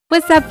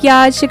What's up,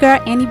 y'all? It's your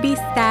girl, Annie B.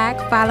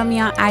 Stack. Follow me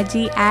on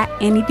IG at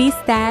Annie B.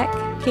 Stack.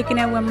 Kicking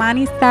it with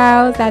Monty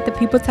Styles at the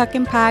People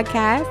Talking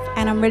Podcast.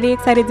 And I'm really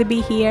excited to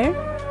be here,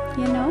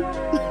 you know.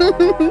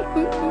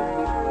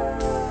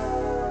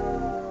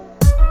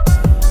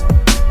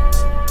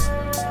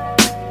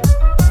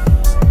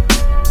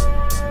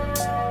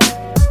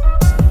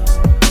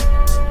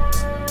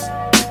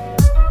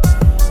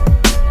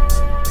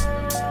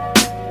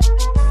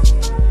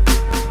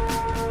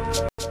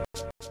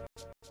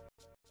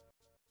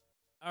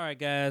 All right,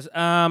 guys.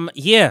 I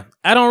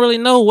don't really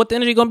know what the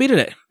energy gonna be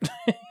today.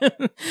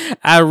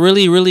 I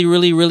really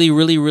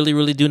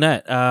do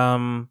not.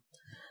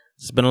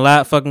 It's been a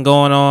lot fucking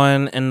going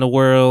on in the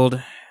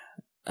world.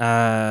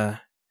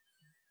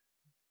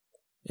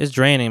 It's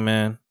draining,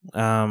 man.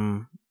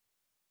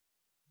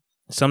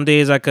 Some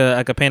days I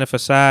could paint a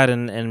facade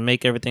and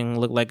make everything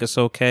look like it's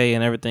okay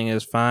and everything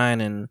is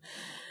fine, and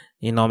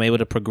I'm able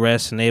to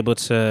progress and able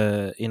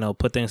to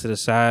put things to the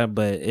side.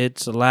 But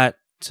it's a lot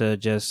to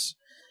just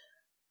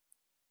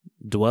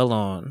dwell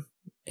on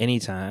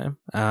anytime.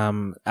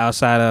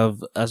 Outside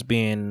of us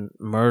being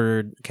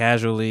murdered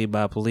casually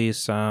by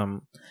police,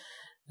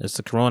 it's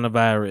the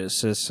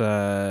coronavirus. It's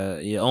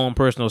your own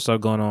personal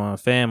stuff going on,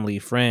 family,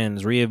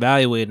 friends,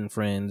 reevaluating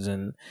friends,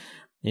 and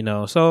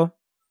so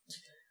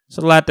it's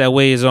a lot that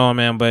weighs on,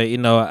 man. But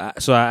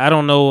I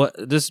don't know.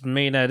 This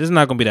is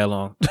not gonna be that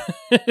long.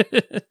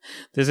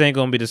 This ain't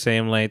gonna be the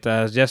same length.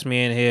 It's just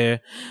me in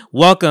here.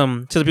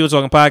 Welcome to the People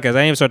Talking Podcast.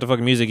 I ain't even start the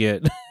fucking music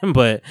yet,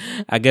 but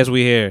I guess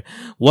we here.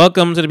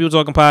 Welcome to the People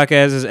Talking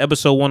Podcast. This is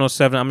episode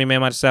 107. I'm your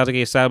man, Monty Styles,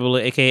 aka Style,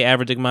 aka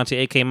Average Dick Monty,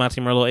 aka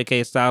Monty Merlot,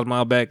 aka Styles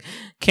Mileback.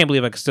 Can't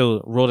believe I can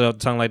still roll it out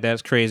the tongue like that.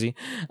 It's crazy.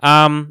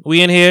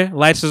 We in here.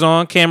 Lights is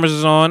on. Cameras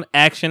is on.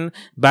 Action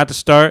about to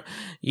start.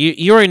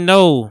 You already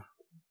know.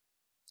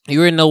 You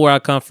already know where I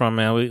come from,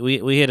 man.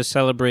 We here to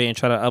celebrate and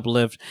try to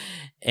uplift,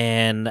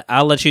 and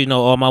I'll let you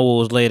know all my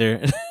woes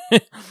later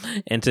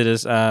into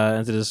this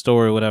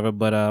story or whatever.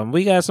 But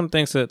we got some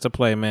things to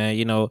play,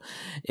 man.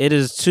 It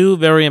is two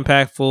very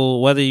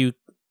impactful. Whether you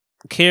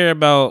care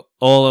about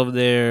all of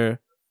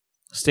their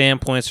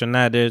standpoints or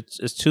not,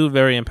 it's two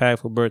very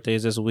impactful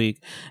birthdays this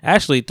week.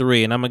 Actually,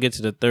 three, and I'm gonna get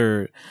to the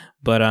third.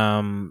 But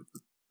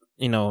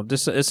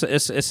this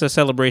it's a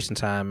celebration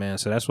time, man.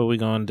 So that's what we're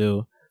gonna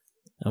do,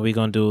 and we're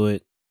gonna do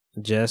it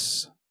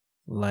just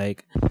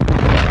like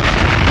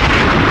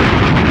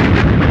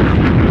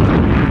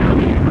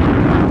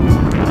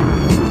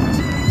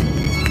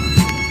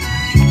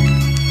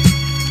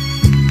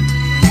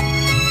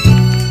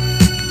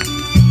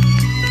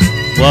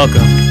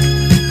welcome.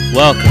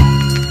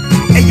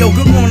 Hey yo,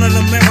 good morning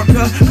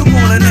America, good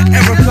morning to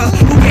Erica,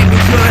 who gave me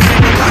good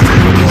and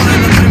good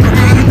morning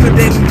America, good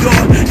day New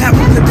York, have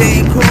a good day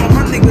in court.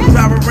 My niggas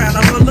drive around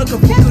the hood looking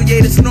for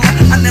creative snore.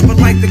 I never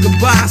liked the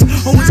goodbyes,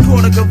 always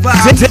call the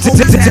goodbyes.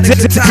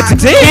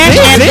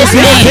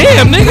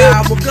 Damn, nigga.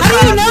 How do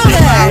you know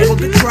that?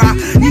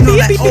 You know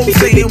that old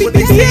saying, what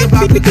they say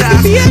about the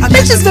guys.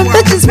 Bitches been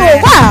bitches for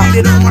a while.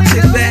 Needed on my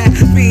chick bad,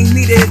 being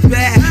needed is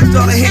bad.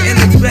 Started hitting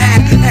it's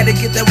bad, had to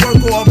get that work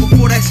off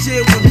before that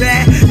shit went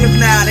bad. If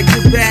not, it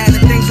gets bad,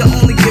 and things will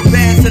only get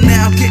bad. So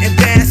now I'm getting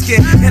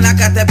basket, and I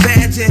got that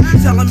badge in,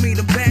 telling me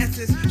the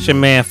bastards. It's your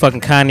man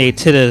fucking Kanye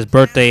to his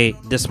birthday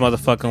this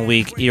motherfucking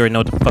week. You already know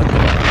what the fuck.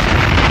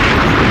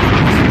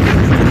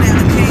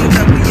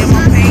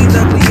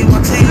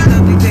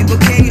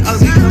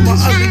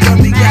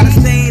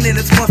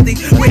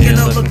 Waking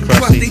up looking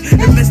crusty.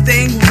 If this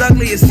thing who's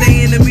ugly is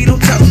saying to me,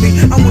 don't trust me.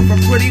 I went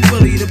from pretty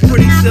willy to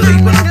pretty silly,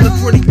 but I'm the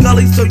pretty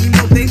gully, so you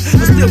know things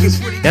will still get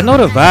pretty. Y'all know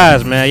the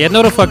vibes, man. Y'all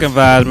know the fucking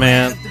vibes,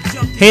 man.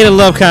 Hater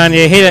love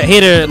Kanye.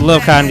 Hater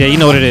love Kanye. You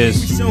know what it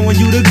is. Showing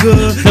you the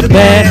good, the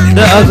bad,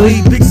 the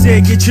ugly. Big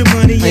said get your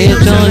money.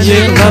 Ain't telling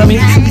you love me.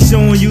 We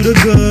showing you the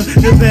good,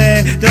 the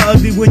bad, the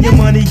ugly. When your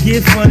money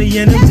get funny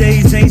and them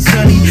days ain't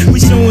sunny. We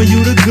showing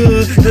you the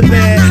good, the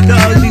bad, the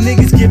ugly.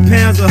 Niggas get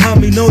pounds of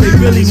hummy. Know they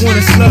really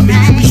wanna slum me.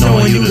 We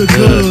showing you the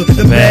good,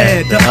 the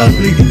bad, the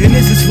ugly. And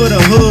this is for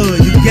the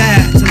hood. You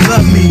got to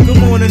love me. Good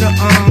morning to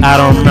I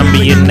don't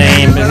remember your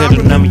name, but I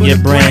remember your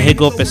brand. Here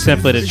go for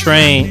sent for the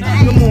train.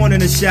 Good morning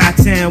to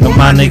Chi-Town. But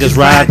my niggas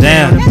ride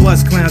down. And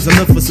bust clowns. I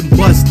look for some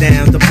bust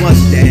downs to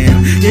bust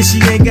down. Yeah, she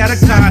ain't got a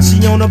car,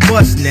 she on a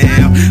bus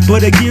now.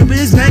 But a gear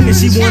is banging,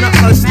 she wanna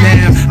us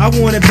now. I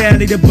wanted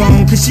badly to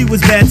bone, cause she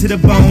was bad to the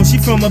bone. She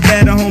from a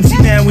better home, she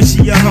mad when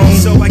she at home.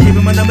 So I gave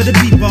her my number to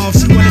beep off.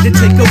 She wanted to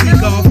take a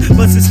week off.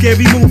 But some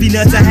scary movie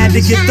nuts, I had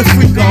to get the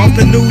freak off.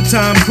 The new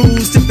Tom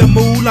Cruise took the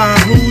Moulin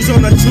Rouge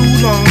on a too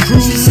long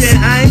cruise. She said,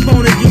 I ain't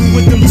boning you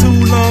with them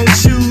too long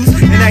shoes.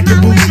 And act a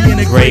bougie in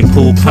a great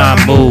pool pine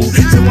move.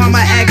 So I'ma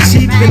act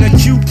cheap in a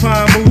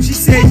coupon move. She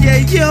said, yeah,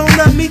 you don't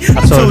love me.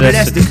 I told her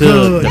that's the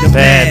good, the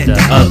bad, the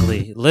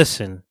ugly.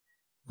 Listen,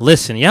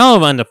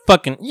 y'all on the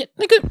fucking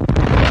nigga.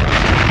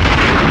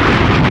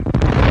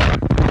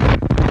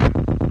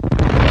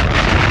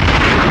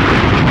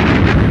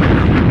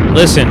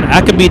 Listen,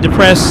 I could be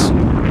depressed,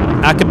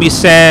 I could be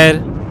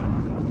sad,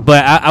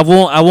 but I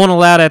won't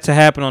allow that to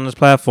happen on this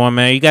platform,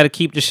 man. You got to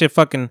keep this shit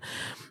fucking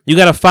You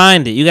gotta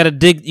find it. You gotta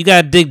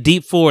dig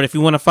deep for it. If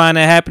you want to find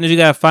that happiness, you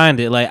gotta find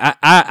it. Like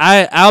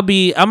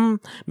maybe I'm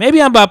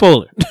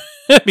bipolar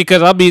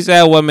because I'll be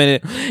sad 1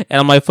 minute and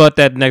I'm like, fuck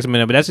that the next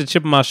minute. But that's a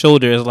chip on my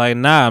shoulder. It's like,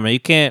 nah, man, you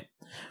can't.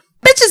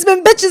 Bitches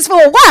been bitches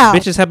for a while.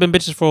 Bitches have been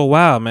bitches for a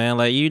while, man.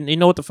 Like you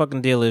know what the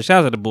fucking deal is.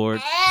 Shout out to the board.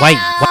 White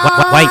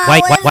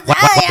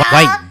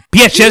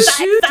bitches.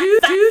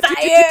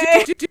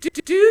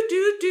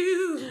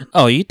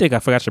 Oh, you think I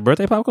forgot your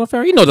birthday, Popcorn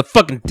Fairy? You know what the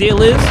fucking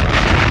deal is.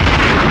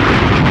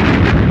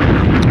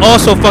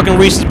 Also, fucking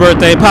Reese's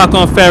birthday,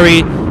 Popcorn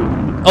Fairy,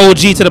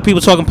 OG to the People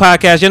Talking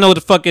podcast. You know what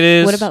the fuck it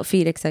is. What about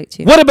feet excite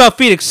you? What about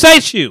feet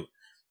excite you?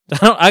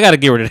 I gotta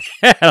get rid of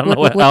that. I don't know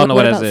what that is.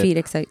 What about feet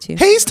excite you?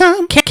 Hey, it's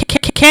time.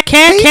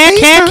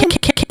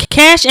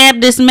 Cash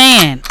app this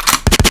man.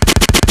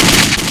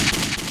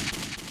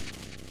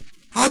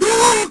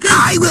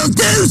 I will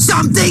do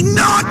something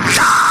not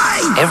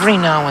kind. Every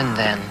now and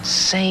then,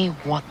 say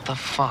what the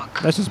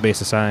fuck. That's just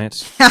basic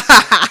science.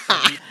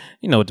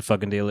 You know what the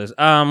fucking deal is.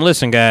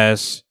 Listen,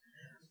 guys.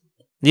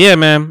 Yeah,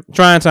 man.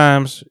 Trying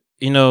times.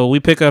 You know,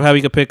 we pick up how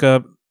we could pick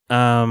up.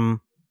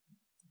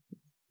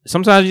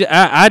 Sometimes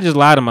I just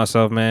lie to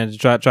myself, man.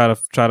 Try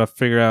to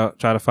figure out,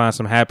 try to find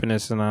some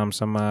happiness and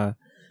some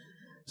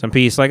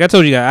peace. Like I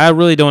told you guys, I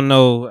really don't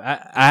know.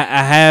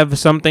 I have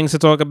some things to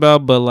talk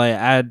about, but like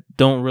I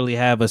don't really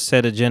have a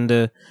set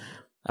agenda.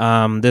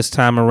 This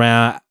time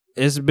around,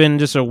 it's been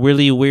just a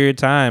really weird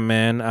time,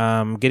 man.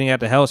 Getting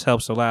out the house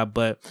helps a lot,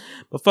 but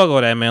fuck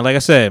all that, man. Like I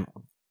said,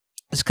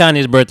 it's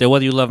Kanye's birthday.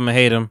 Whether you love him or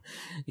hate him,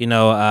 you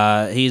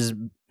know,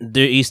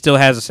 he still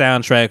has a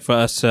soundtrack for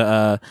us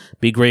to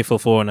be grateful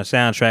for, and a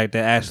soundtrack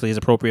that actually is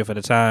appropriate for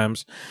the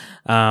times.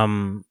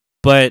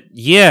 But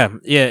yeah,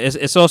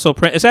 it's also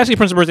it's actually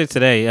Prince's birthday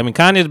today. I mean,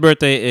 Kanye's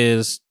birthday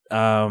is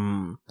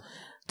tomorrow.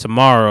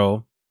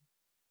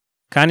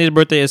 Kanye's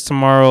birthday is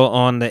tomorrow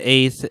on the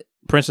 8th.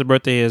 Prince's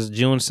birthday is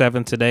June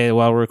 7th today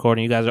while we're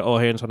recording. You guys are all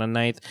here until the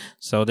 9th.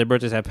 So their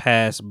birthdays have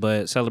passed,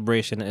 but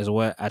celebration is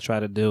what I try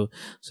to do.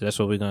 So that's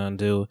what we're going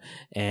to do.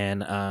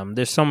 And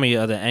there's so many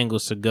other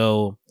angles to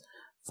go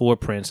for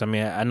Prince. I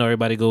mean, I know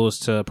everybody goes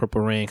to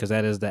Purple Rain because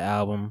that is the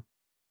album.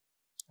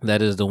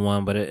 That is the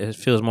one, but it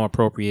feels more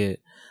appropriate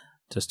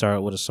to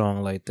start with a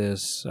song like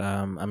this.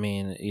 I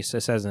mean, it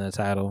says in the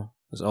title.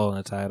 It's all in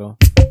the title.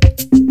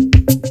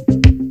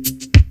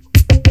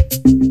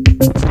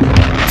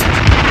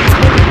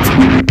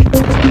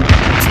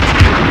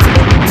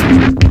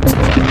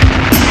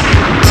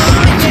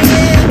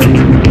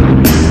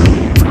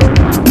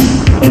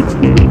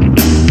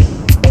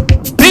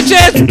 Bitch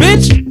ass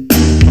bitch!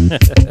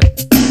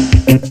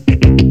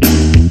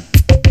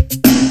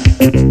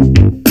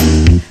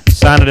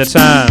 Sign of the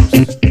Times.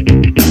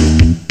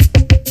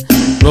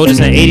 Wrote this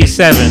in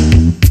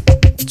 87.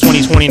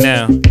 2020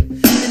 now.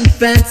 In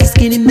France, a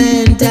skinny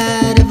man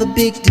died of a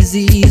big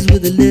disease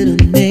with a little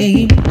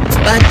name.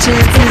 By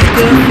chance, his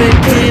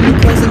girlfriend came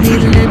across a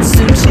needle and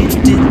soon she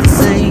did the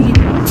same.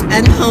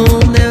 At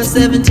home, there were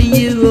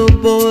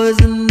 17-year-old boys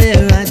and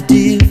their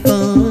idea of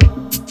fun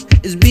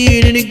is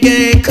being in a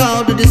gang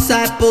called the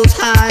Disciples,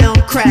 high on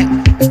crack,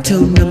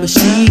 toting a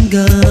machine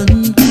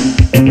gun.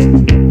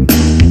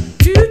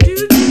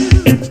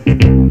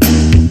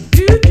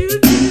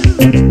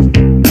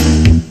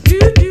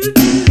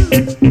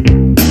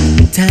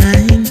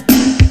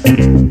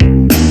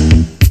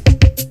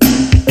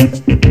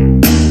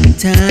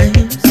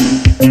 Times.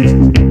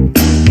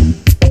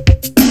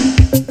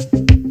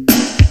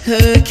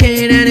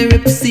 Hurricane and it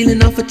ripped the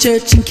ceiling off a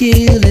church and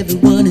killed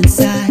everyone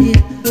inside. You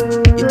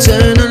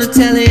turn on the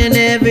telly and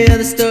every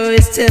other story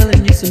is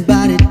telling you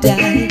somebody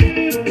died.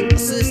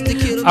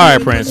 All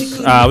right, Prince.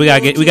 We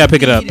gotta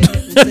pick it up.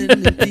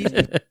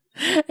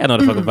 I know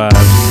the fucking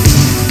vibes.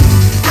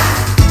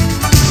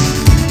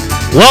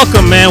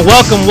 Welcome, man.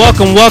 Welcome.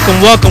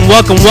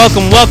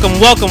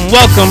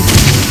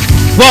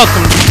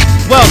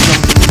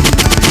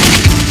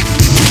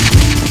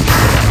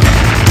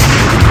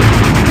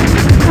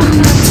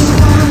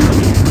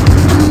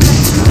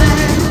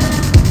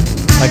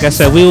 Like I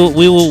said, we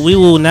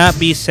will not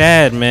be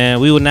sad,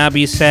 man. We will not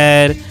be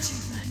sad.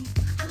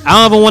 I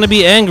don't even want to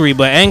be angry,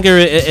 but anger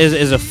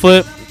is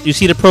afoot. You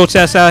see the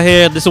protests out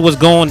here. This is what's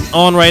going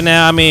on right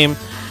now. I mean,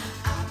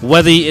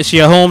 whether it's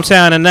your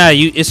hometown or not,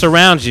 it's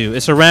around you.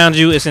 It's around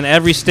you. It's in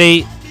every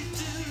state.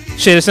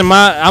 Shit, it's in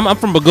I'm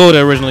from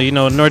Bogota originally, you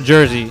know, North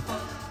Jersey.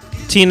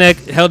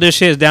 Teaneck held their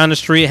shit down the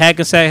street.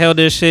 Hackensack held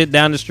their shit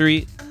down the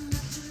street.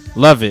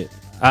 Love it.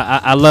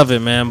 I love it,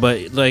 man.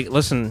 But like,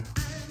 listen,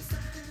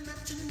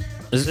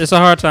 it's a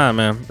hard time,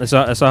 man. It's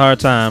a hard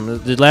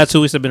time. The last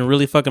 2 weeks have been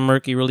really fucking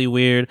murky, really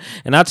weird.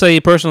 And I'll tell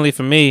you personally,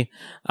 for me,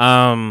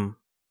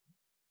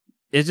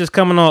 it's just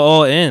coming on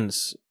all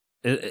ends.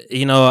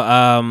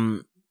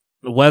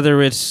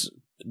 Whether it's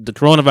the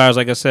coronavirus,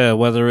 like I said,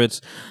 whether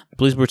it's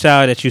police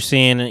brutality that you're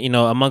seeing, you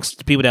know, amongst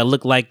the people that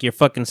look like your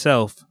fucking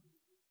self,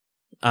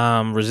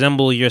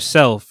 resemble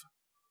yourself.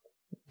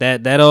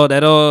 That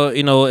all,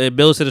 you know, it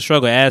builds to the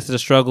struggle, adds to the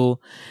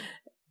struggle.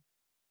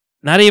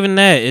 not even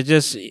that. It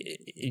just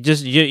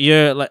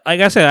you're like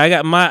I said.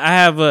 I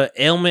have a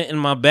ailment in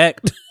my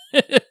back.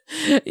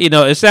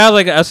 It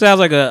sounds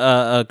like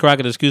a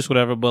crockett excuse,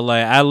 whatever. But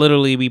like, I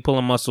literally be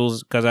pulling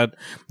muscles because I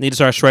need to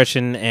start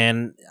stretching,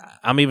 and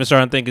I'm even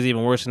starting to think it's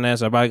even worse than that.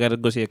 So I probably got to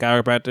go see a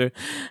chiropractor.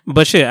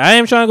 But shit, I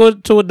ain't trying to go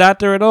to a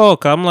doctor at all.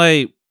 Cause I'm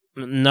like,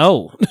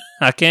 no,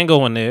 I can't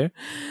go in there.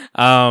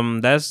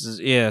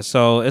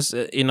 So it's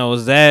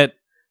is that,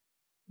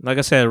 like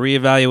I said,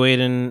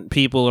 reevaluating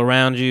people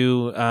around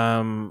you,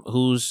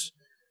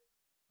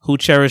 who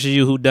cherishes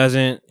you, who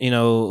doesn't,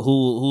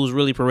 who's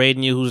really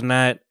parading you, who's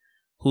not,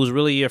 who's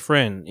really your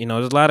friend.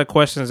 There's a lot of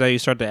questions that you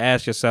start to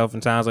ask yourself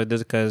in times like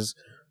this because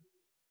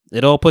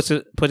it all puts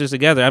it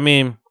together. I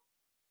mean,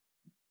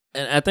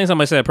 and I think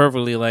somebody said it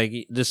perfectly.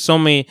 Like, there's so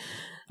many.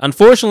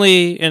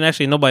 Unfortunately, and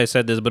actually nobody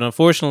said this, but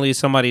unfortunately,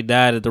 somebody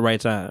died at the right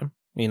time.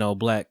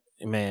 Black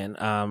man.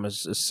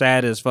 As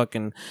sad as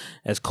fucking,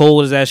 as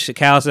cold as that shit,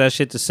 callous as that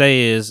shit to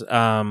say is.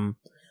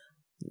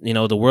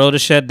 The world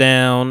is shut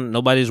down.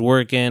 Nobody's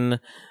working.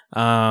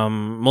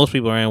 Most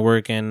people ain't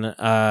working.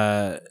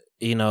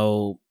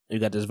 You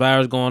got this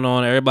virus going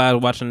on.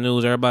 Everybody's watching the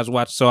news. Everybody's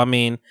watching. So I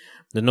mean,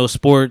 there's no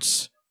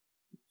sports.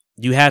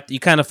 You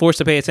kind of forced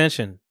to pay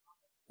attention.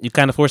 You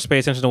kind of forced to pay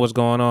attention to what's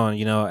going on.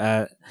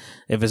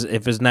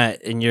 If it's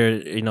not in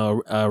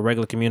your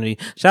regular community.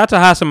 Shout out to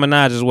Hassan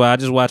Minaj as well. I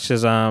just watched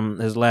his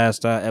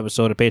last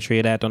episode of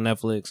Patriot Act on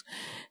Netflix,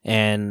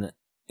 and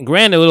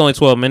granted, it was only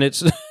 12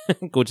 minutes,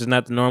 which is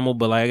not the normal,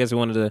 but like, I guess we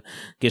wanted to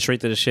get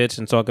straight to the shits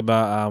and talk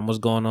about what's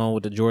going on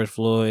with the George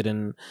Floyd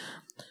and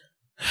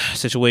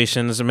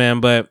situations, man.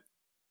 But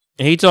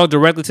he talked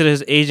directly to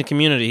his Asian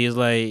community. He's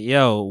like,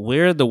 yo,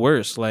 we're the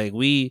worst. Like,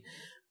 we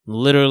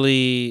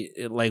literally,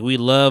 like, we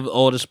love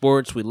all the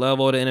sports, we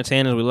love all the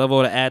entertainers, we love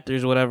all the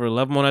actors, whatever,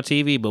 love them on our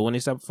TV, but when they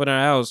step foot in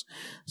our house,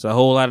 it's a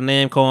whole lot of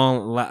name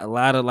calling, a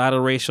lot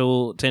of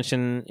racial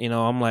tension.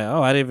 I'm like,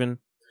 oh, I didn't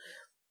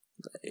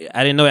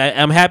know.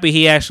 I'm happy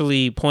he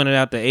actually pointed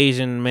out the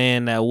Asian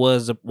man that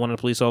was one of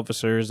the police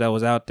officers that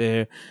was out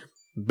there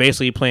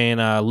basically playing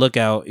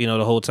lookout,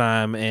 the whole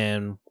time.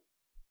 And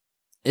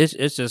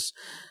it's just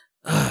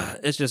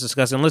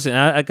disgusting. Listen,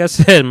 like I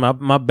said,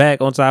 my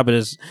back on top of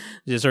this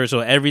just hurts. So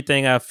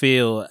everything I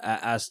feel,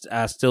 I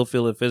still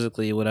feel it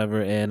physically,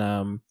 whatever.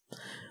 And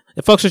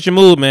it fucks with your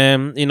mood,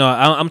 man.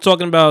 I'm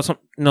talking about some,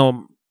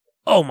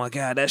 oh my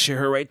God, that shit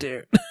hurt right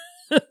there.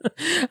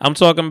 I'm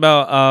talking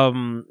about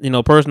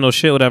personal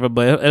shit, whatever,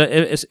 but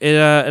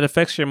it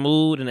affects your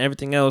mood and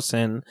everything else.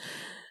 And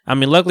I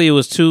mean, luckily it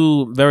was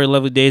 2 very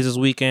lovely days this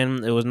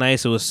weekend. It was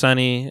nice. It was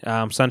sunny,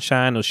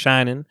 sunshine. It was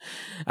shining.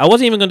 I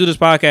wasn't even gonna do this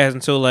podcast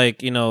until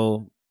like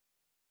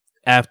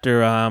after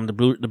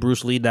the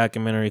Bruce Lee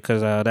documentary, because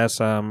that's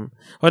I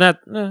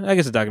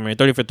guess a documentary,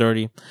 30 for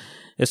 30.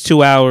 It's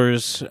 2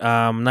 hours,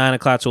 9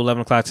 o'clock to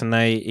 11 o'clock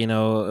tonight.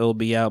 It'll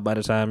be out by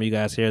the time you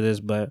guys hear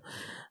this, but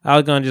I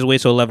was gonna just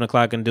wait till 11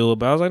 o'clock and do it,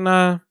 but I was like,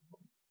 nah.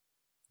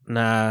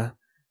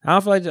 I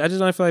just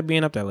don't feel like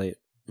being up that late.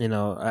 I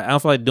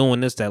don't feel like doing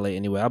this that late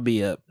anyway. I'll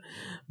be up,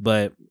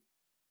 but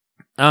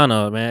I don't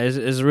know, man.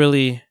 It's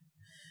really,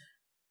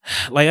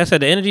 like I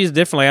said, the energy is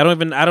different.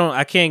 Like,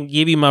 I can't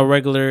give you my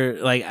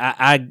regular, like,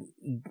 I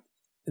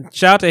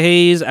shout out to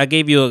Hayes. I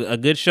gave you a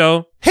good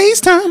show. Hayes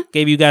time.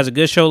 Gave you guys a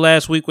good show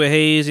last week with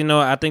Hayes.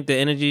 I think the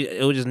energy,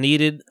 it was just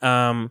needed.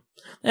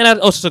 And I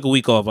also took a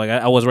week off. Like,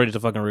 I was ready to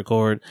fucking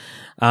record.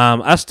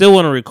 I still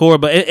want to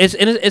record, but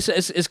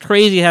it's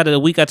crazy how the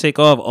week I take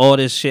off, all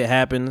this shit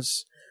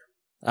happens.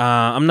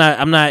 I'm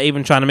not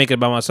even trying to make it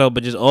about myself,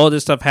 but just all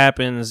this stuff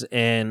happens,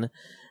 and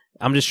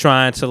I'm just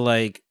trying to,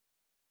 like,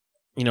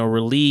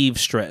 relieve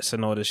stress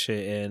and all this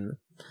shit. And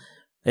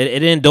it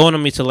didn't dawn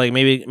on me till like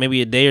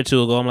maybe a day or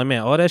two ago. I'm like,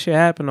 man, all that shit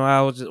happened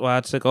while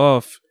I took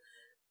off.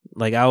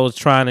 Like, I was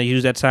trying to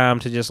use that time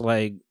to just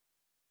like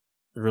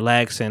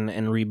relax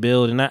and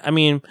rebuild. And I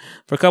mean,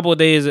 for a couple of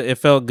days it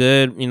felt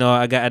good.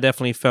 I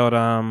definitely felt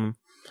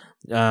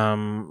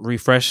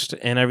refreshed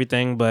and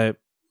everything, but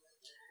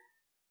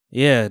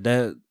yeah,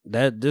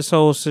 that this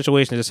whole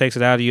situation just takes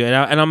it out of you,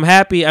 and I'm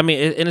happy. I mean,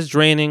 it's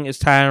draining, it's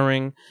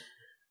tiring.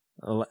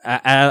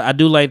 I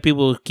do like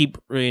people keep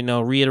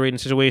reiterating the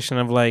situation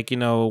of, like,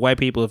 white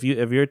people, if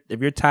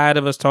you're tired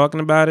of us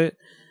talking about it,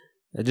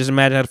 just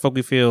imagine how the fuck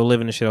we feel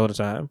living this shit all the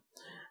time.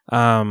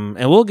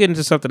 And we'll get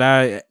into stuff that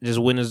I just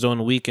witnessed during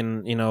the week,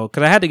 and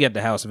because I had to get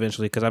the house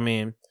eventually, because I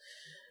mean,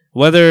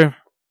 whether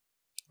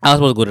I was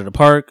supposed to go to the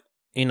park,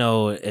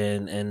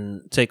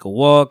 and take a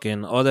walk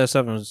and all that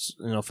stuff, and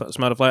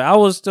smell the flower, I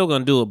was still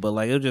gonna do it, but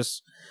like, it was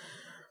just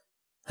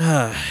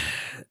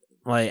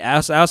like,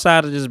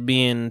 outside of just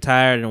being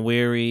tired and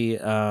weary,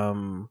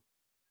 like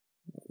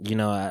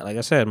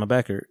I said, my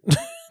back hurt.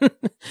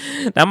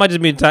 That might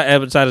just be inside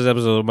this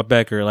episode. My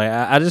back hurt. Like,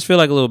 I just feel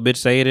like a little bitch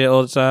saying it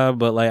all the time,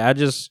 but like, I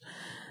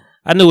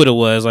knew what it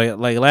was.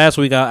 Like last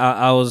week,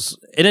 I was,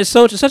 and it's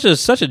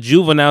such a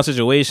juvenile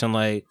situation.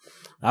 Like,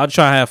 I'll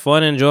try to have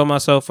fun and enjoy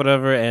myself,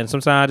 whatever, and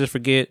sometimes I just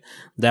forget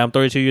that I'm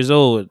 32 years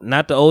old.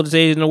 Not the oldest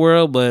age in the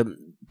world, but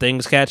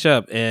things catch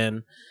up,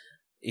 and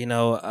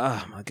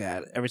oh my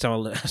God, every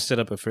time I sit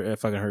up, it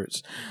fucking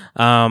hurts.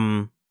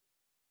 I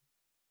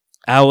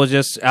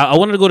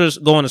wanted to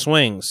go on the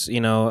swings.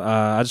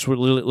 I just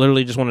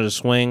literally just wanted to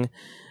swing.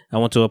 I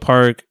went to a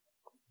park.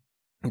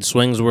 The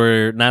swings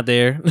were not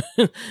there.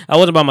 I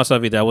wasn't by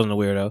myself either. I wasn't a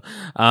weirdo.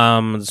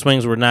 The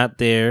swings were not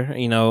there,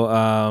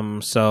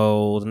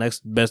 so the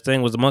next best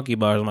thing was the monkey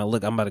bars. I'm like,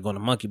 look, I'm about to go to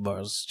monkey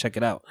bars. Let's check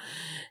it out.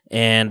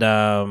 And,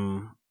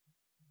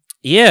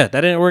 yeah,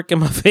 that didn't work in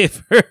my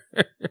favor.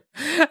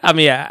 I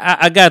mean,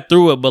 I got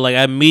through it, but like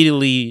I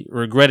immediately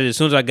regretted it. As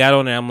soon as I got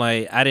on there, I'm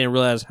like, I didn't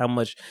realize how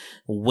much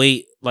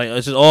weight, like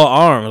it's just all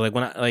arms. Like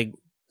when I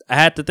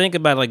had to think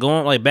about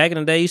going like back in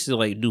the day. I used to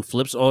like do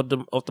flips off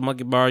the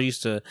monkey bar. I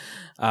used to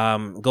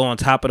go on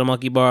top of the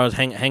monkey bars,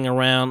 hang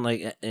around,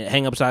 like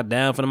hang upside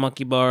down for the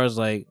monkey bars,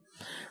 like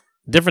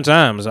different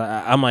times.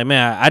 I'm like,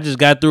 man, I just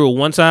got through it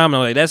one time,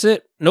 and I'm like, that's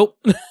it. Nope,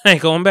 I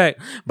ain't going back.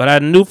 But I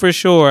knew for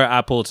sure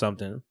I pulled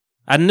something.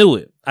 I knew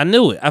it.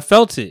 I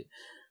felt it.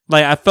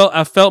 Like I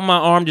felt my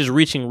arm just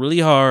reaching really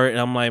hard,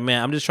 and I'm like,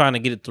 man, I'm just trying to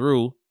get it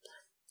through.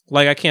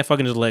 Like I can't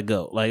fucking just let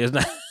go. Like it's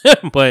not.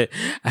 But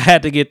I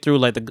had to get through.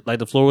 Like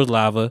the floor was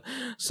lava,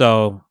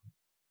 so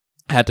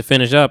I had to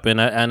finish up,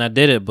 and I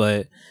did it.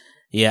 But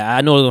yeah,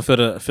 I know I was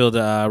gonna feel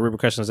the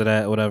repercussions of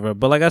that, or whatever.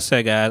 But like I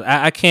said, guys,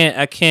 I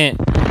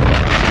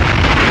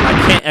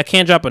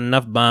can't drop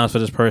enough bombs for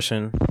this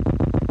person.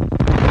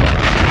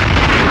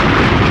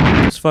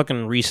 It's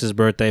fucking Reese's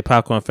birthday,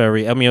 Popcorn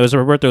Fairy. I mean,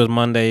 her birthday was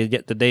Monday,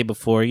 the day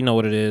before. You know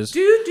what it is.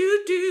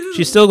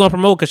 She's still gonna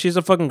promote because she's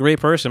a fucking great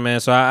person, man.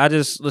 So I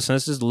just listen.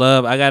 This is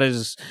love. I gotta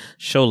just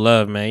show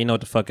love, man. You know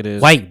what the fuck it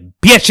is. White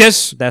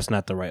bitches. That's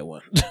not the right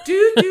one. Fire.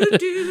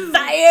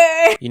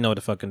 You know what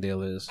the fucking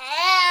deal is.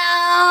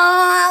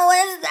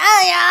 What's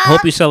that,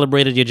 Hope you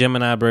celebrated your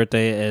Gemini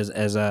birthday as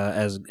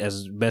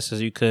best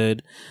as you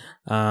could.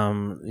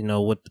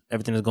 With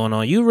everything that's going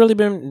on, you've really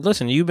been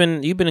you've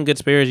been in good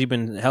spirits. You've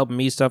been helping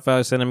me stuff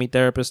out, sending me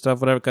therapist stuff,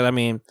 whatever. Because I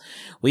mean,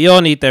 we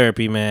all need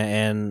therapy,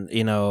 man.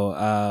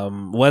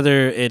 And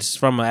whether it's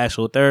from an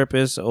actual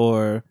therapist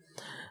or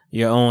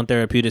your own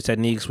therapeutic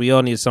techniques, we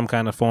all need some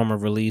kind of form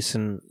of release.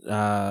 And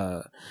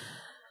my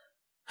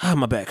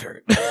back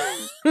hurt.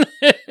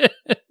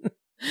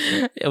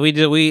 Yeah,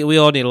 we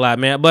all need a lot,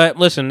 man. But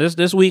listen,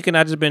 this weekend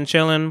I just been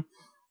chilling.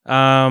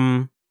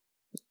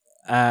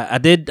 I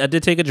did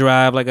take a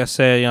drive, like I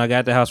said. I got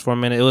at the house for a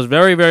minute. It was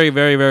very, very,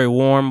 very, very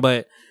warm,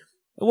 but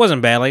it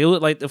wasn't bad. Like it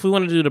was, like if we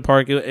wanted to do the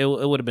park, it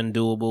would have been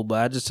doable.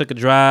 But I just took a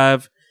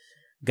drive,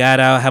 got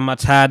out, had my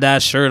tie-dye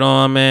shirt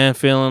on, man,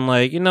 feeling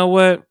like, you know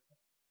what?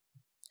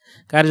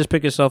 Gotta just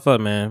pick yourself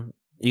up, man.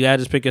 You gotta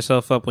just pick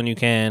yourself up when you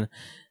can.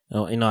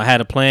 I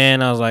had a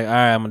plan. I was like, all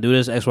right, I'm gonna do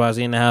this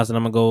XYZ in the house, and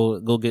I'm gonna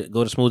go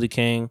to Smoothie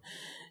King.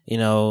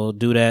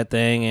 Do that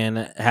thing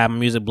and have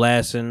music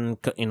blasting,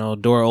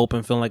 door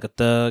open, feeling like a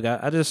thug.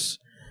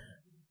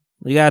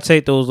 You gotta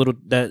take those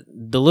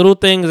the little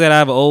things that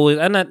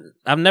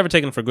I've never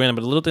taken for granted,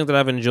 but the little things that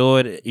I've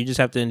enjoyed, you just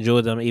have to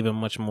enjoy them even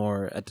much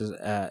more at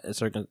the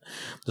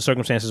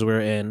circumstances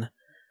we're in.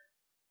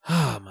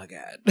 Oh my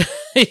God.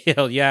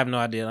 I have no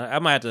idea. I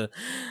might have to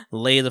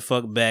lay the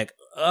fuck back.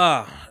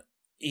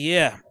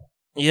 Yeah.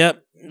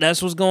 Yep.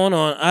 That's what's going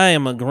on. I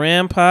am a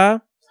grandpa.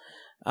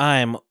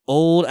 I'm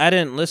old.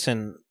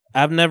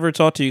 I've never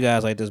talked to you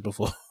guys like this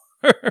before.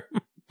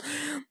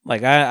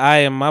 Like I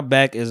am. My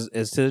back is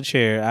to the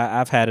chair.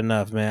 I've had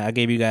enough, man. I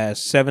gave you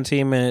guys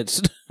 17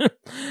 minutes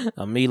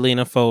of me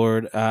leaning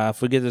forward.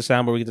 If we get to the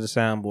soundboard, we get to the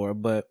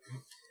soundboard. But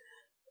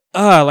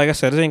like I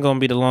said, this ain't gonna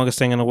be the longest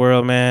thing in the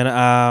world, man.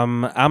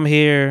 I'm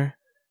here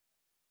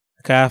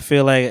because I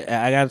feel like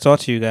I gotta talk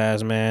to you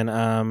guys, man.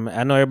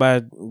 I know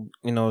everybody,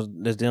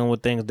 is dealing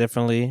with things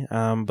differently.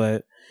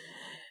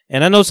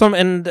 And I know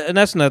and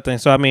that's another thing.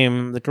 So, I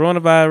mean, the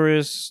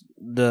coronavirus,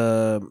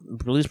 the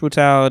police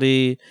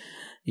brutality,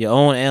 your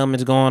own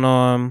ailments going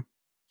on,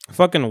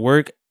 fucking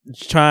work,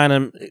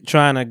 trying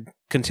to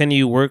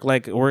continue work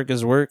like work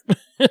is work.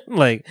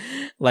 like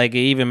it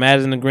even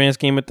matters in the grand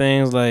scheme of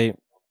things. Like,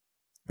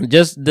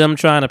 just them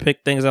trying to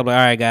pick things up. Like,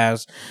 all right,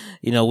 guys,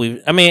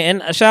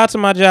 and shout out to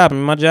my job.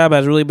 My job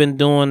has really been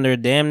doing their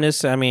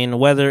damnness. I mean,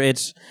 whether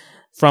it's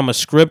from a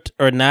script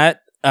or not,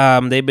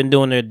 they've been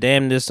doing their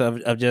damnness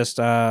of just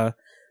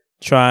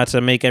trying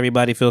to make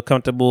everybody feel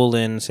comfortable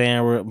and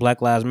saying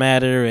Black Lives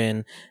Matter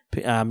and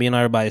being on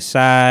everybody's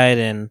side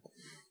and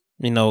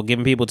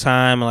giving people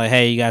time. Like,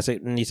 hey, you guys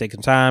need to take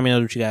some time. You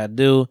know what you gotta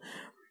do.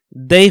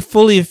 They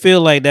fully feel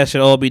like that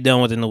should all be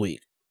done within the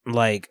week.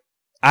 Like,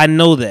 I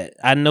know that.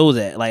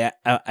 Like,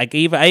 I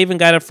even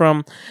got it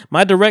from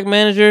my direct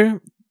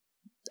manager.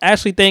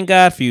 Actually, thank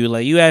God for you.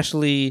 Like, you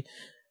actually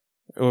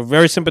were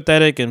very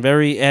sympathetic and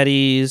very at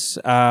ease.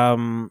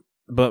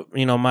 But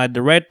my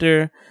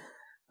director,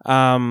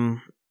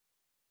 they're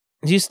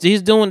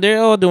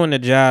all doing their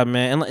job,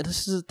 man. And like,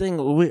 this is the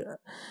thing,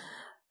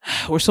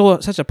 we're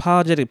such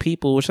apologetic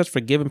people. We're such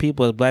forgiving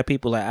people as Black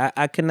people. Like,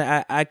 I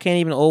can't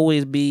even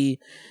always be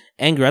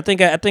angry. I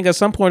think at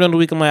some point on the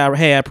week I'm like,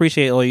 hey, I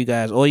appreciate all you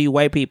guys, all you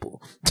white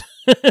people.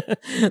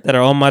 that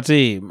are on my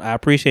team. I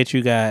appreciate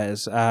you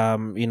guys.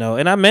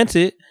 And I meant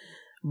it,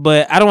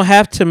 but I don't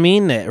have to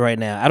mean that right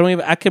now.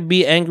 I could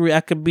be angry.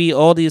 I could be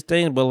all these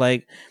things, but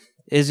like,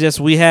 it's just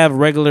we have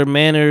regular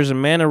manners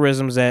and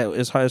mannerisms that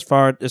it's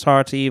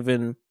hard to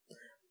even,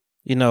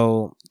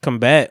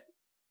 combat.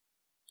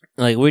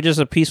 Like, we're just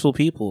a peaceful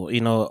people,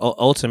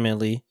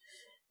 ultimately.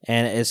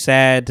 And it's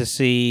sad to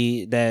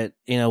see that,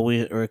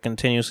 we are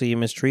continuously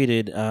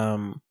mistreated.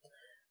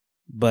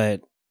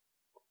 But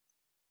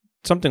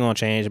something gonna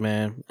change,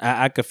 man.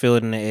 I could feel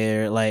it in the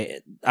air. Like,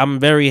 I'm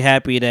very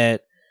happy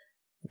that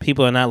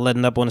people are not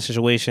letting up on the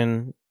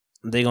situation.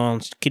 They gonna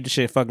keep the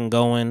shit fucking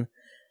going.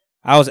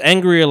 I was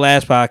angrier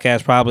last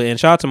podcast probably, and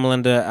shout out to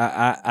Melinda.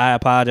 I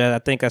apologize. I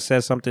think I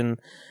said something.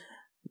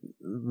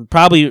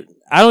 Probably,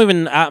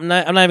 I'm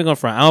not even going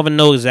front. I don't even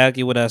know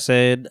exactly what I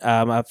said.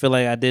 I feel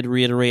like I did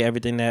reiterate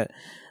everything that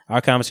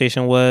our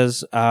conversation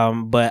was.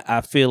 But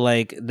I feel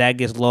like that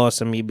gets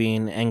lost in me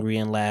being angry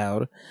and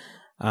loud,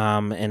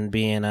 and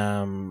being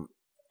and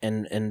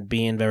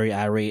being very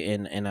irate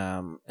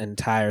and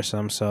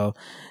tiresome. So,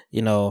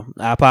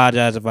 I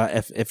apologize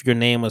if your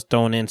name was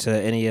thrown into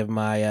any of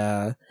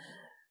my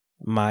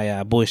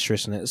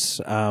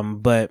boisterousness.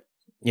 But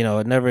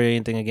never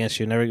anything against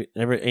you,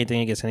 never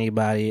anything against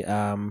anybody.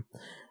 But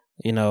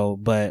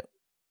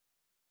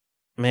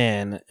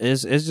man,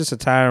 it's just a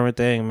tiring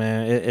thing,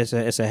 man. It's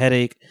a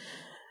headache.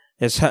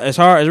 It's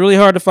hard. It's really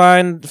hard to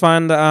find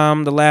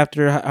the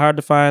laughter. Hard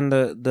to find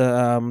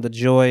the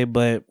joy,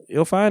 but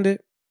you'll find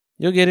it.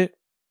 You'll get it.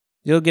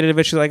 You'll get it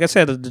eventually. Like I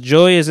said, the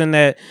joy is in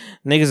that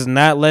niggas is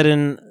not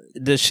letting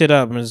this shit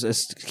up.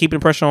 It's keeping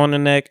pressure on the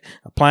neck,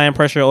 applying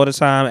pressure all the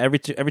time. Every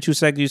 2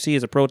 seconds you see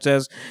is a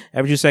protest.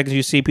 Every 2 seconds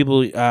you see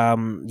people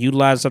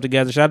utilize stuff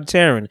together. Shout out to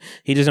Taryn.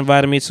 He just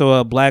invited me to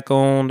a black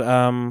owned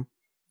Facebook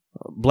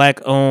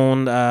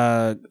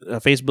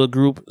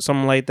group,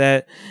 something like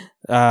that.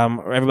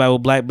 Everybody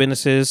with black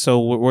businesses,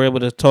 so we're able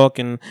to talk.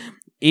 And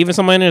even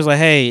somebody in there is like,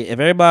 hey, if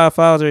everybody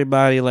follows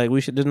everybody, like,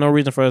 there's no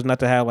reason for us not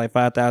to have like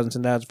 5,000,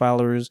 10,000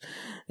 followers.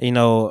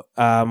 You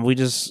have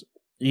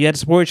to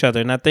support each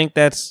other. And I think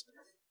that's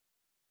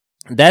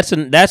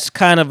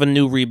kind of a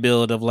new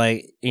rebuild of,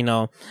 like,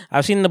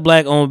 I've seen the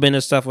black owned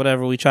business stuff,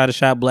 whatever. We try to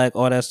shop black,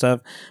 all that stuff.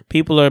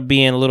 People are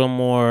being a little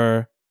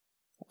more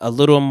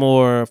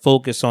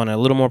focused on it, a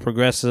little more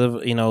progressive, a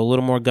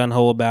little more gun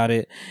ho about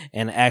it,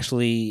 and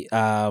actually,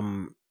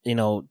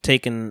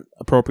 taking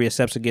appropriate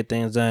steps to get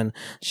things done,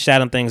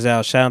 shouting things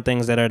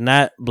that are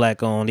not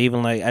black owned.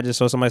 Even like I just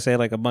saw somebody say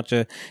like a bunch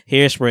of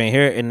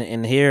hairspray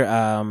and hair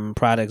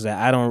products that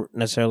I don't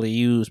necessarily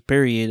use,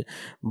 period,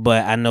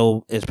 but I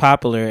know it's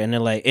popular, and they're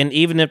like, and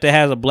even if it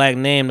has a black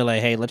name, they're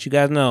like, hey, let you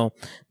guys know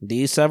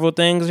these several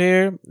things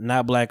here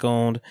not black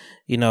owned,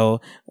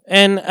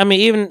 and I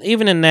mean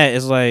even in that,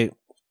 it's like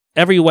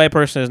every white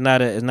person is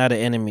not an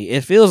enemy.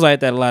 It feels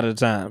like that a lot of the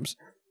times.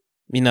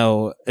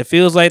 It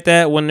feels like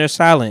that when they're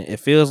silent. It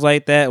feels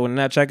like that when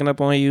they're not checking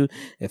up on you.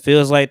 It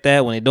feels like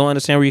that when they don't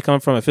understand where you're coming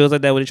from. It feels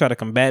like that when they try to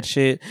combat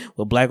shit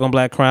with black on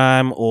black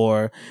crime.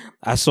 Or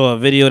I saw a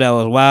video that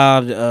was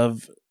wild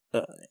of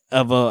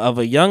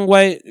a young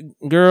white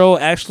girl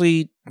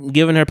actually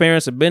giving her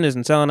parents a business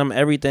and telling them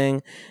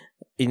everything,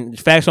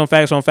 facts on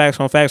facts on facts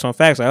on facts on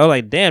facts. I was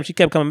like, damn, she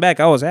kept coming back.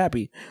 I was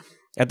happy.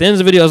 At the end of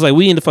the video, I was like,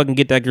 we need to fucking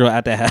get that girl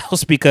out that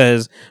house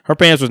because her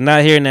parents was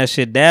not hearing that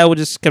shit. Dad would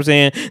just kept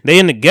saying they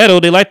in the ghetto.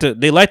 They like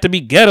to be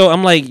ghetto.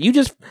 I'm like, did you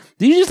just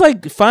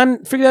like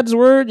figure out this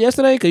word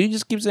yesterday? Because you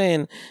just keep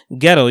saying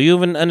ghetto. You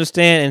even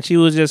understand? And she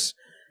was just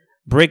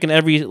breaking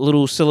every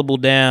little syllable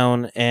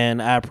down, and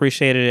I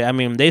appreciated it. I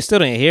mean, they still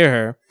didn't hear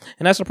her,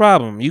 and that's the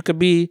problem.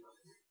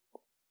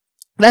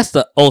 That's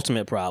the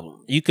ultimate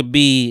problem. You could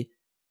be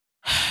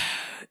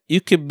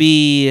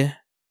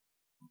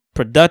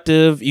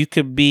productive, you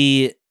could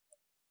be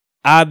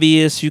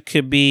obvious, you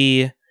could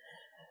be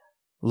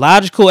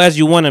logical as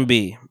you want to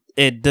be.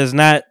 It does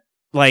not,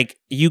 like,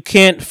 you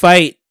can't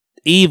fight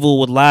evil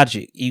with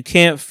logic. You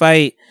can't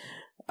fight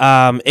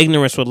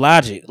ignorance with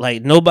logic.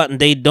 Like, nobody,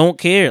 they don't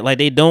care. Like,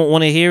 they don't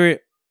want to hear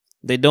it.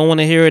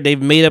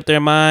 They've made up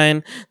their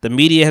mind. The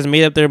media has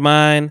made up their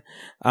mind.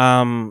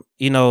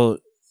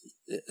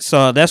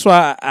 So that's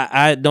why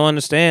I don't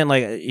understand,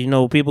 like,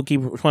 people keep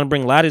trying to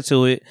bring logic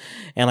to it,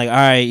 and like, all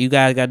right, you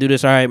guys gotta do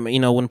this, all right,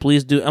 when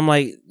police do, I'm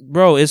like,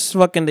 bro, it's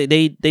fucking,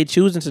 they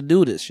choosing to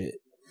do this shit.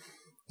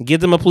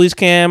 Give them a police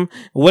cam.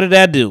 What did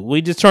that do?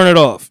 We just turn it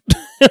off.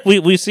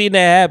 We've seen that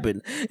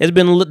happen. It's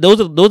been, those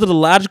are the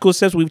logical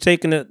steps we've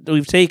taken, like,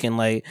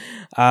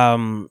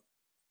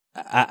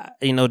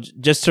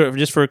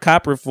 just for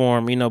cop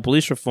reform,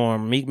 police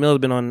reform. Meek Mill's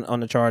been on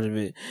the charge of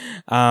it.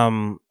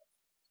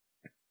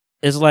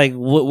 It's like,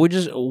 we're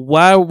just,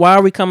 why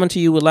are we coming to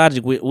you with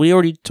logic? We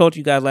already told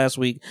you guys last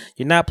week,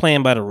 you're not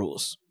playing by the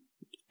rules.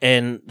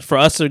 And for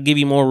us to give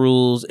you more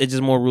rules, it's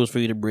just more rules for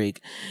you to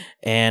break.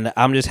 And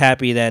I'm just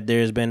happy that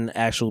there's been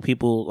actual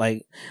people,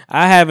 like,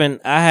 I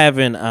haven't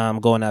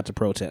going out to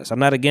protest. I'm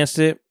not against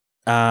it.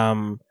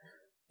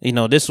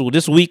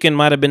 this weekend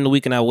might have been the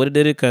weekend I would have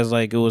did it because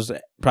like it was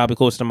probably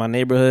close to my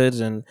neighborhoods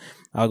and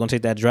I was gonna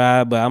take that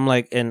drive. But I'm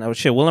like, and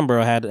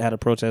Willenboro had a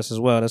protest as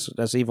well.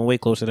 That's even way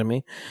closer to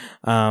me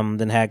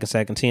than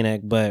Hackensack and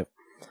Teaneck. But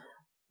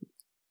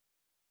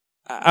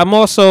I'm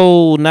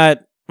also not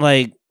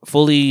like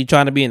fully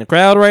trying to be in the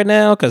crowd right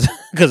now because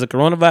of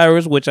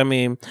coronavirus. Which I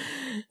mean,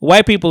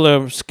 white people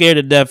are scared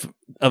to death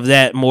of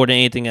that more than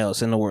anything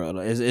else in the world.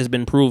 It's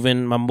been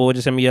proven. My boy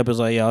just hit me up. It's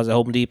like, I was at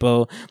Home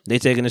Depot. They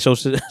taking the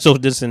social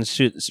distance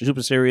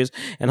super serious.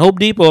 And Home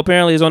Depot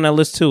apparently is on that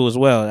list too as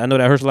well. I know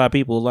that hurts a lot of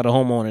people, a lot of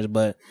homeowners,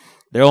 but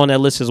they're on that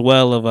list as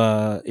well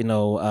of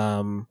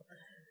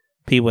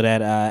people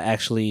that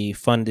actually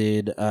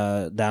funded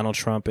Donald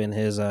Trump and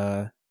his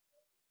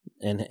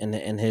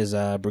his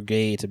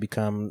brigade to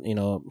become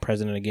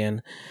president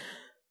again.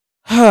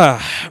 All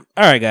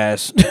right,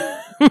 guys.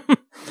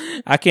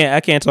 I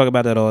can't talk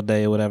about that all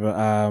day or whatever.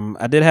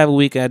 I did have a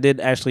weekend. I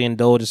did actually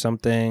indulge in some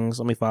things.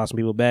 Let me follow some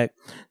people back.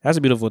 That's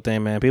a beautiful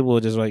thing, man. People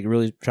are just like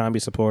really trying to be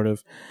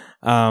supportive.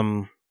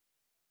 I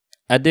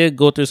did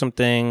go through some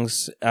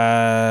things.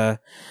 I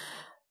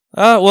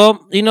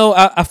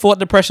fought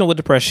depression with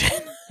depression.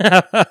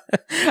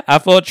 I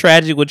fought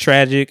tragic with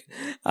tragic.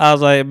 I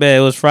was like, man,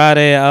 it was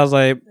Friday. I was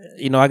like,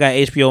 I got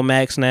HBO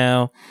Max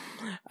now.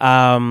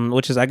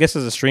 Which is, I guess,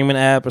 is a streaming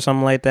app or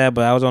something like that.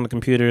 But I was on the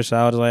computer, so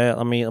I was like,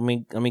 let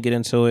me get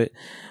into it.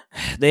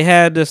 They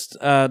had this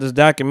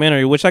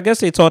documentary, which I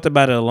guess they talked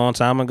about it a long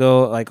time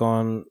ago, like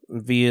on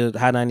via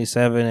Hot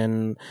 97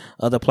 and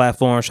other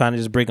platforms, trying to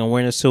just bring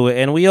awareness to it.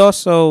 And we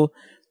also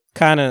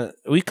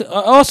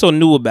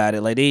knew about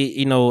it. Like they,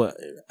 I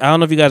don't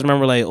know if you guys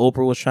remember, like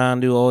Oprah was trying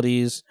to do all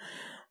these.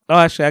 Oh,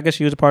 actually, I guess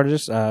she was a part of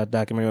this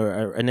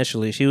documentary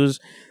initially. She was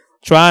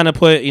trying to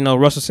put,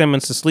 Russell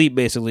Simmons to sleep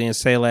basically and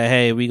say like,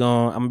 hey, I'm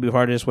gonna be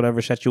part of this,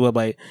 whatever, shut you up.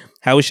 Like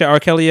how we shut R.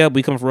 Kelly up,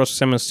 we come for Russell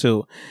Simmons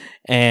too.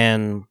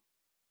 And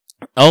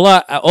all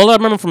I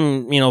remember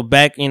from,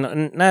 back,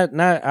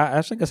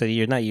 I think I said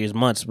years, not years,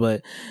 months,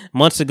 but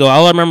months ago,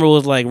 all I remember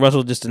was like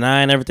Russell just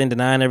denying everything,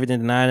 coming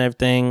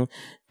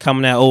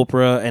at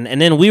Oprah.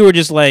 And then we were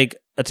just like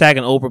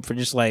attacking Oprah for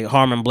just like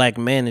harming black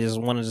men and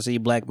just wanted to see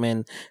black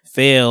men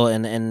fail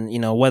and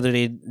whether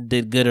they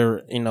did good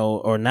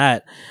or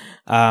not.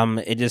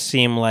 It just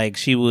seemed like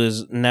she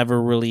was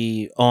never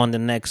really on the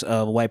necks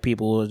of white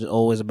people. It was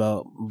always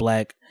about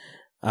black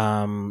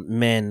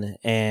men,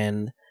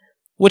 and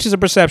which is a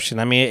perception.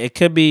 I mean, it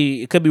could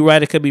be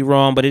right, it could be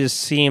wrong, but it just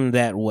seemed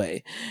that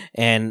way.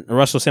 And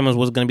Russell Simmons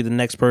was going to be the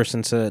next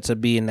person to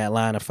be in that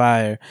line of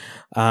fire,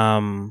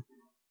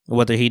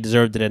 whether he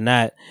deserved it or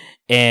not.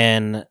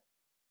 And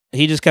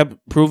he just kept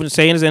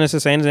saying his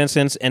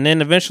innocence, and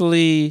then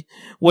eventually,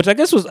 which I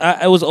guess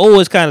I was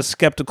always kind of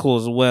skeptical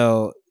as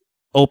well.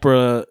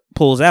 Oprah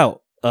pulls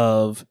out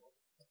of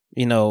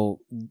the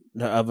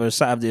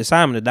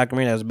assignment, the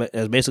documentary that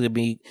was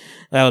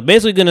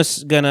basically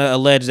gonna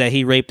allege that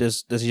he raped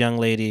this young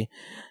lady.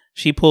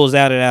 She pulls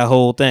out of that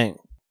whole thing.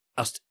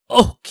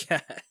 Oh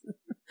God!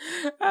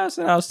 I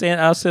said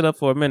I'll sit up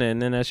for a minute,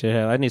 and then that shit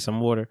happened. I need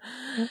some water.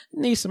 I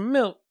need some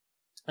milk.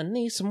 I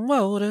need some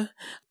water.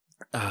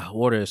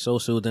 Water is so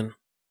soothing.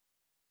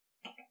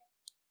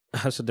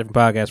 That's a different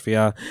podcast for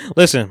y'all.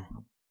 Listen.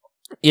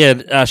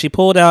 Yeah, she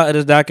pulled out of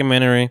this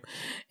documentary,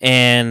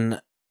 and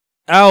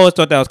I always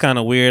thought that was kind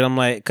of weird. I'm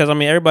like, because I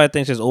mean, everybody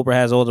thinks that Oprah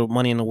has all the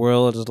money in the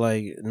world. It's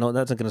like, no,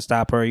 that's not gonna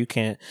stop her. You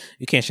can't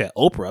shut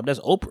Oprah up. That's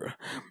Oprah,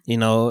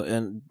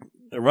 And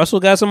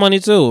Russell got some money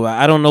too.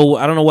 I don't know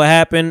what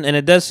happened, and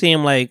it does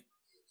seem like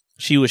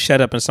she was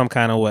shut up in some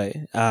kind of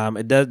way.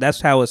 It does.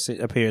 That's how it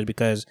appears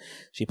because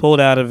she pulled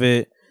out of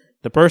it.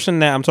 The person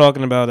that I'm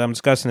talking about, that I'm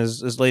discussing,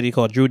 is this lady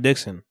called Drew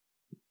Dixon.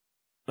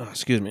 Oh,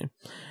 excuse me.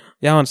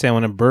 Y'all understand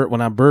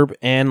when I burp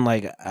and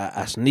like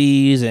I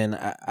sneeze and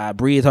I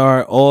breathe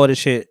hard, all this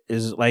shit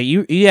is like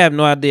you have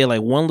no idea.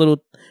 Like one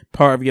little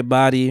part of your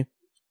body,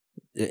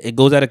 it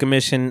goes out of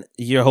commission.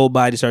 Your whole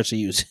body starts to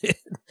use it.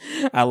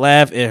 I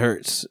laugh, it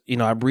hurts.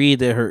 I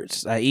breathe, it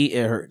hurts. I eat,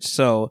 it hurts.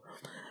 So,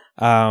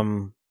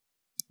 and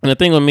the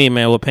thing with me,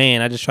 man, with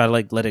pain, I just try to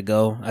like let it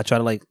go. I try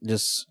to like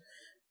just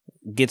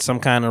get some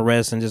kind of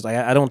rest and just like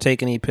I don't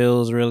take any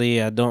pills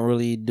really. I don't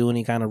really do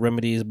any kind of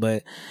remedies,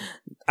 but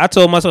I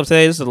told myself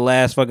today this is the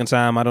last fucking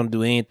time I don't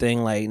do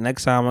anything. Like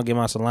next time I'm gonna get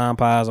my salon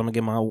piles, I'm gonna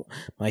get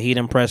my heat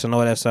press and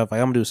all that stuff. Like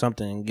I'm gonna do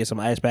something, get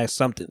some ice packs,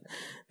 something,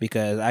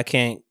 because I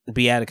can't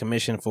be out of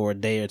commission for a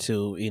day or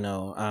two.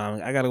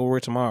 I gotta go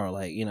work tomorrow.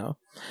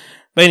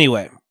 But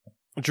anyway,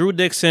 Drew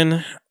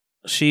Dixon,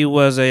 she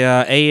was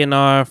a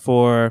A&R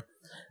for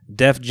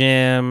Def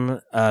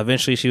Jam.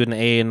 Eventually she was an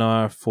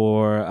A&R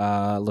for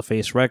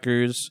LaFace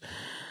Records.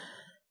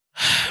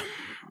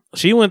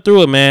 She went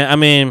through it, man. I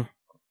mean,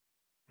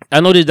 I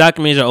know these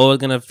documentaries are always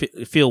going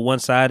to feel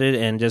one-sided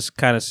and just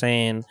kind of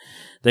saying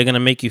they're going to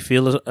make you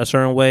feel a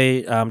certain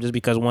way just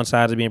because one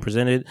side is being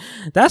presented.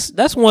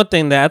 That's one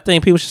thing that I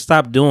think people should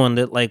stop doing.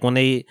 That like when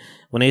they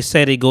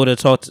say they go to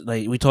talk to,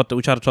 like we tried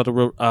to talk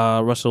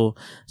to Russell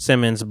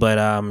Simmons,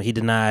 but he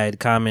denied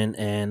comment,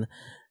 and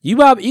you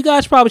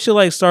guys probably should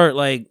like start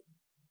like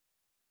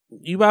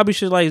you probably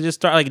should like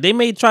just start like they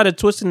may try to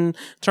twist and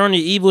turn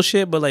your evil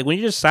shit, but like when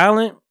you're just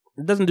silent,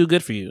 it doesn't do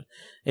good for you.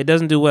 It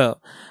doesn't do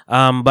well.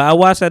 But I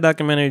watched that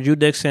documentary. Drew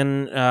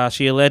Dixon,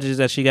 she alleges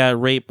that she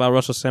got raped by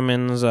Russell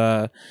Simmons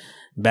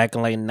back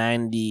in like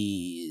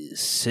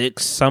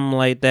 96, something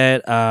like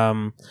that.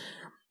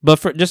 But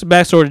for just a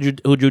backstory to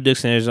who Drew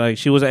Dixon is, like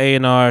she was an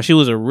A&R. She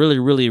was a really,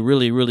 really,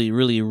 really, really,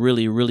 really,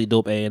 really, really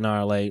dope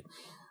A&R. Like,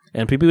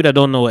 and people that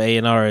don't know what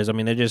A&R is, I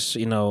mean, they're just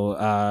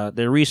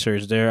they're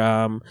research.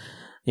 They're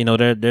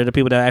they're the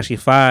people that actually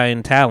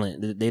find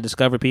talent. They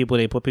discover people.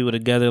 They put people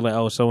together. Like,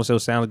 oh, so and so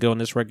sounds good on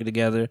this record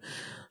together.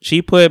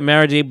 She put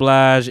Mary J.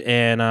 Blige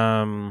and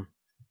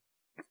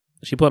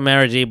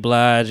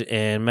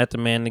Method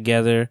Man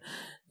together.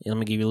 Let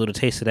me give you a little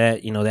taste of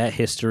that. That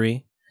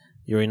history.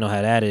 You already know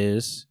how that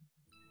is.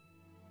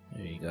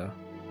 There you go.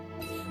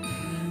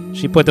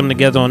 She put them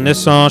together on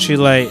this song. She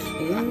like,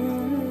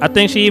 I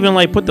think she even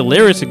like put the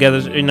lyrics together.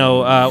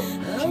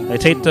 Like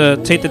take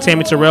the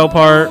Tammy Terrell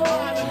part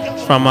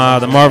from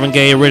the Marvin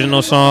Gaye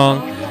original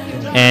song,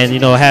 and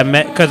have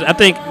because I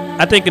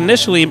think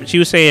initially she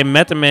was saying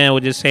Method Man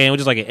was just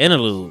like an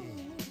interlude,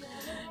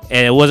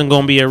 and it wasn't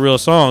gonna be a real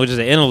song. It was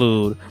just an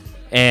interlude,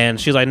 and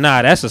she's like,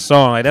 nah, that's a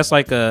song. Like that's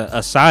like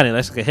a sonnet.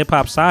 That's like a hip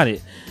hop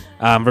sonnet.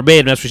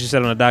 Verbatim, that's what she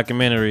said on the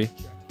documentary.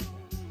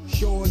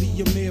 Surely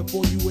I'm here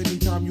for you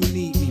anytime you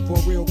need me. For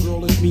real,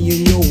 girl, it's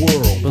me in your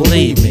world.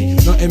 Believe me,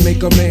 nothing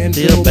make a man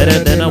feel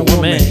better than a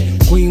woman.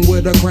 Queen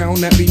with a crown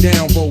that be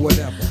down for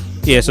whatever.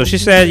 Yeah, so she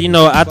said,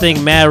 I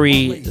think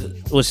Mary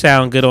would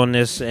sound good on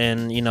this,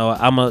 and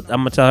I'm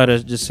gonna tell her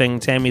to just sing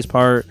Tammy's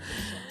part,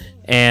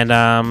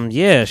 and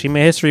she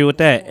made history with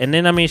that. And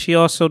then she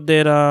also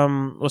did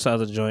what's the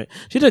other joint?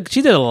 She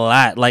did a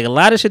lot, like a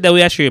lot of shit that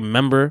we actually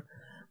remember,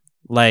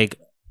 like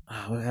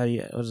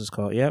what's this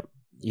called? Yep.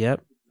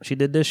 She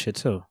did this shit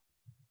too.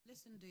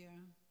 Listen, dear,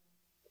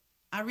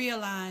 I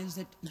realize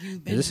that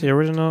you've been. Is this the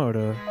original or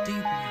the?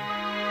 Deeply,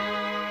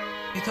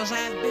 because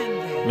I've been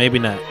there. Maybe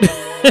not.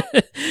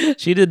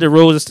 She did the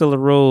Rose is Still a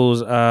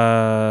Rose. If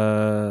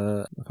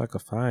I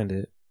could find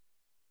it.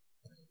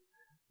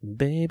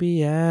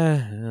 Baby,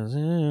 a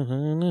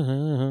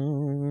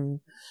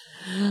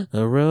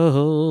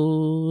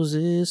rose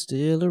is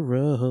still a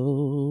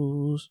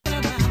rose.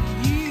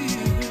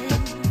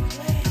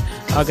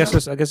 I guess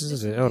this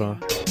is it. Hold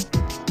on.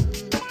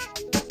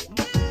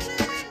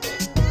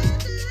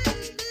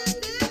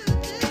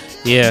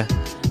 Yeah.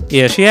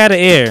 She had an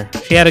ear.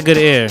 She had a good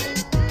ear.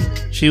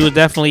 She was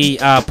definitely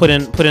put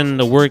in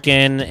the work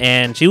in,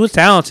 and she was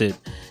talented.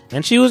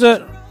 And she was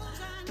a.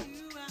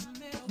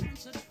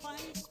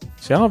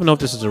 See, I don't even know if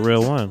this is a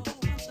real one.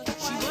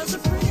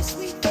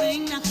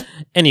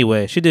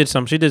 Anyway, she did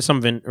some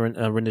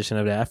rendition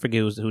of that. I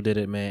forget who did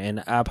it, man.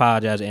 And I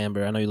apologize,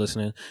 Amber. I know you're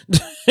listening,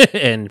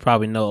 and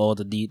probably know all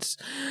the deets.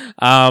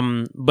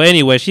 But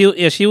anyway, she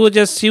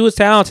was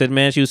talented,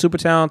 man. She was super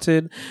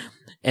talented,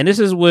 and this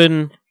is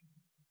when.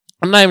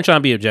 I'm not even trying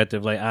to be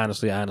objective, like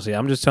honestly.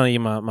 I'm just telling you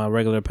my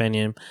regular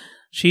opinion.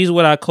 She's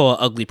what I call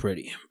ugly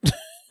pretty.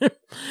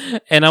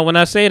 And when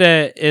I say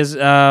that is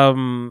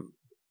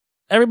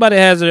everybody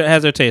has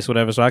their taste,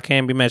 whatever, so I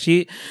can't be mad.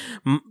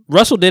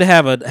 Russell did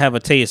have a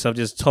taste of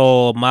just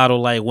tall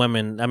model like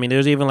women. I mean,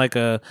 there's even like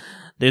a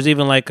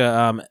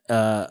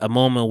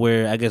moment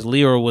where I guess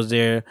Leo was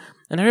there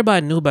and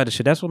everybody knew about the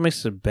shit. That's what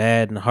makes it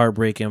bad and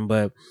heartbreaking,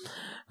 but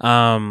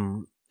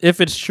if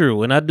it's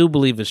true, and I do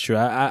believe it's true,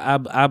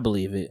 I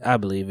believe it.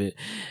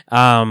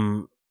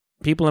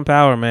 People in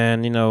power,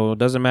 man. It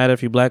doesn't matter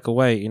if you're black or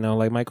white.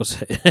 Like Michael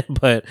said.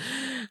 But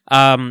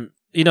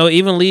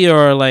even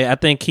Leo, like I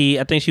think she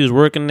was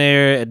working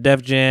there at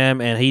Def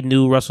Jam, and he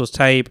knew Russell's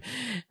type,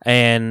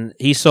 and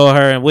he saw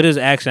her, and with his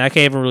accent, I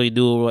can't even really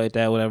do it like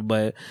that, whatever.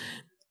 But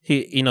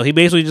he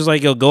basically just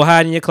like, yo, go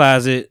hide in your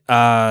closet.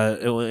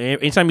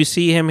 Anytime you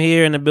see him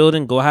here in the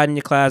building, go hide in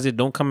your closet.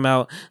 Don't come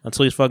out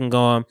until he's fucking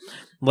gone.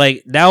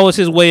 Like, that was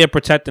his way of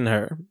protecting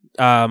her.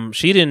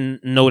 She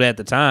didn't know that at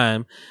the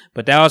time,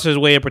 but that was his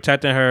way of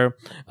protecting her.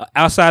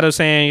 Outside of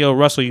saying, yo,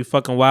 Russell, you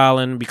fucking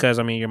wildin', because,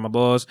 you're my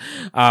boss.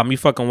 You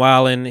fucking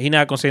wildin'. He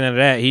not gonna say none of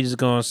that. He's just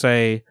gonna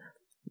say,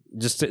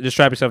 just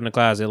trap yourself in the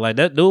closet. Like,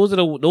 that. Those are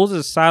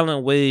the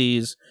silent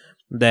ways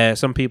that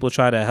some people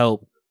try to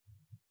help.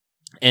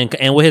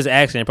 And with his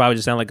accent, it probably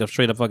just sound like a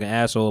straight up fucking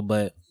asshole,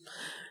 but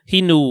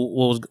he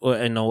knew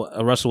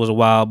Russell was a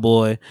wild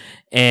boy,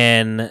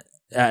 and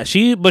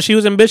she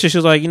was ambitious. She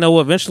was like,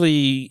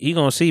 eventually he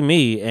gonna see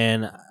me,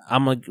 and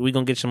we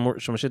gonna get some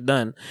shit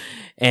done.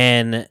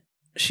 And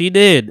she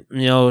did.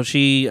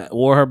 She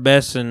wore her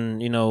best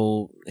and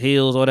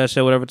heels, all that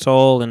shit, whatever,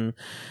 tall. And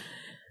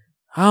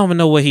I don't even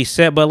know what he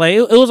said, but like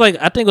it was like,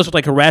 I think it was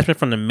like harassment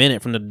from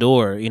the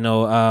door,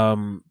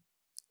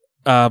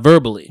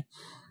 verbally.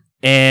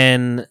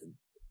 And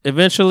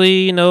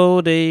eventually,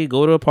 they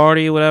go to a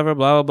party, whatever,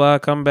 blah blah blah.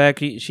 Come back.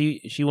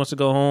 She wants to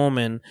go home,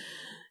 and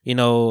he's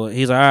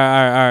like,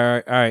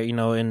 all right,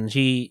 and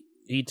he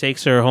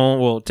takes her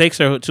home. Well, takes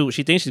her to.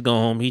 She thinks she's going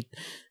home.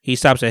 He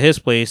stops at his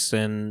place,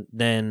 and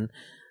then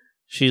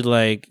she's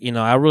like,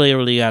 I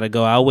really gotta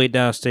go. I'll wait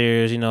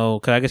downstairs,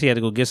 because I guess he had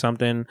to go get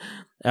something.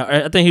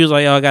 I think he was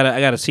like, I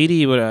got a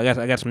CD, but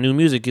I got some new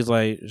music. She's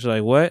like,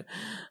 what?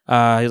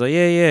 He's like,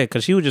 yeah,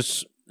 because she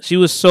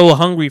was so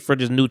hungry for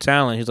this new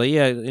talent. He's like,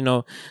 yeah,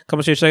 come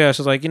upstairs, check it out.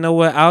 She's like, you know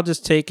what? I'll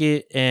just take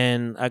it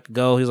and I could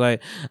go. He's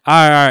like,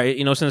 all right,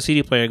 it's in the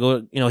CD player.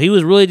 Go, he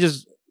was really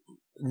just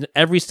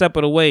every step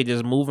of the way,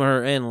 just moving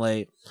her in.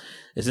 Like,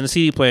 it's in the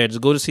CD player.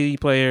 Just go to the CD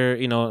player,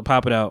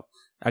 pop it out.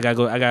 I gotta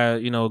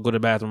go to the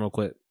bathroom real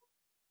quick.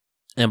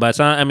 And by the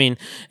time, and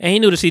he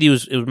knew the CD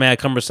was mad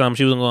cumbersome.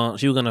 She was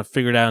gonna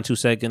figure it out in 2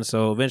 seconds.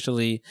 So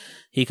eventually,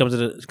 he comes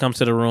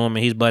to the room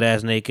and he's butt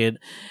ass naked.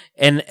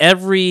 And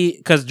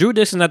because Drew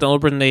Dixon's not the only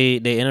person they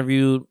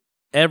interviewed.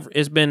 It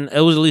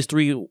was at least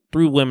three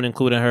women,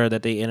 including her,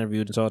 that they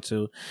interviewed and talked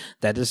to,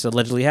 that this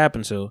allegedly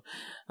happened to.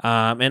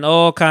 And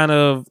all kind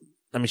of,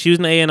 she was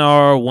an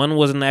A&R. One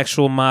was an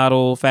actual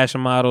model,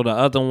 fashion model. The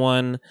other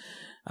one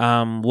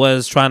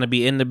was trying to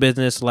be in the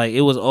business. Like,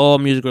 it was all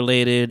music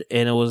related,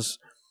 and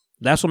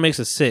that's what makes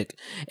it sick.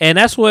 And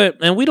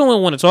and we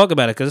don't want to talk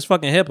about it because it's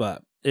fucking hip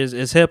hop.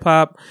 It's hip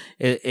hop.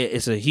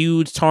 It's a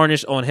huge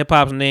tarnish on hip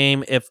hop's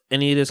name if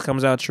any of this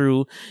comes out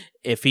true.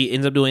 If he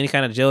ends up doing any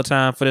kind of jail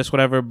time for this,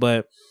 whatever.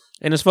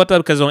 And it's fucked up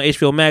because on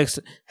HBO Max,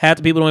 half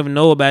the people don't even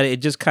know about it.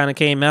 It just kind of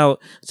came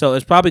out, so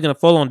it's probably gonna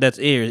fall on deaf's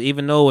ears,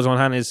 even though it was on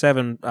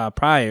 107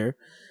 prior.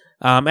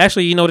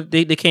 Actually,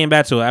 they came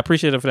back to it. I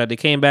appreciate it for that. They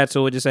came back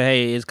to it, just say,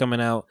 hey, it's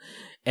coming out.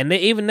 And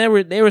they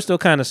were still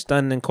kind of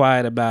stunned and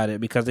quiet about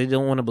it because they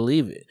didn't want to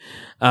believe it.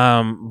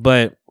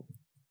 But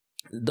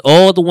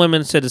all the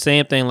women said the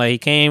same thing. Like, he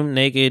came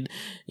naked,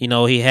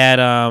 he had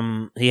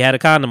a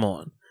condom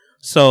on.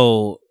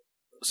 So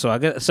I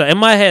guess, so in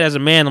my head as a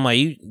man, I'm like,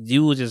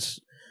 you were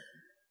just,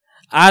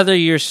 either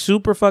you're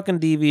super fucking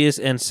devious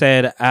and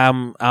said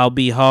I'll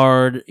be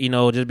hard,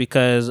 just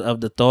because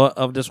of the thought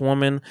of this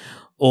woman,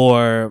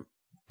 or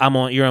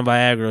you're on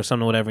Viagra or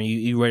something, or whatever, and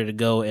you ready to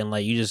go, and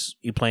like you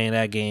playing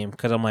that game.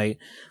 Because I'm like,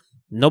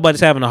 nobody's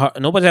having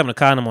a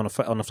condom on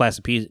a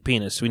flaccid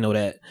penis. We know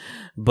that,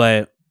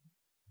 but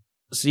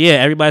so yeah,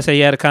 everybody said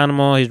he had a condom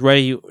on. He's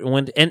ready.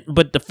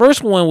 But the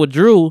first one with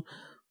Drew,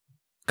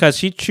 because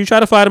she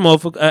tried to fight him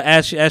off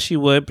as she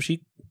would, but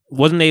she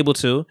wasn't able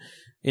to.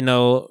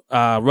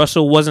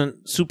 Russell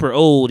wasn't super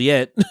old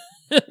yet.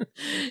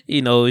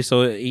 So he's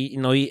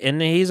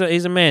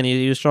a man.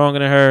 He was stronger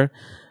than her.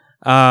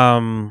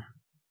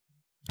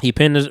 He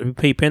pinned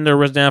her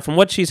wrist down, from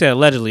what she said,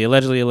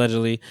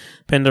 allegedly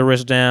pinned her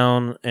wrist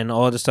down and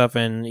all this stuff,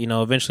 and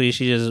eventually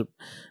she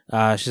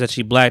said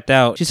she blacked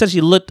out. She said she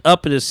looked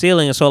up at the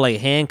ceiling and saw like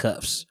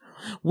handcuffs,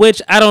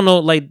 which I don't know.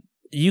 Like,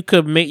 you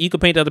could paint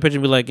the other picture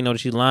and be like,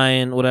 she's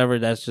lying, whatever.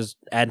 That's just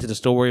adding to the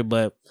story,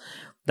 but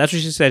that's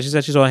what she said. She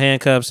said she saw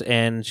handcuffs,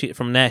 and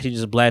from that she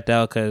just blacked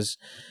out because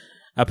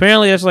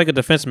apparently that's like a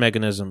defense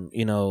mechanism,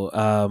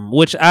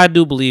 which I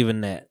do believe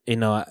in that.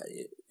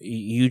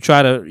 You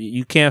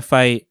can't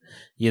fight.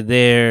 You're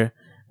there.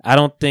 I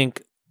don't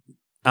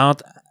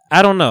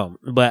know,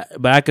 but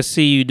I could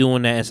see you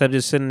doing that instead of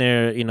just sitting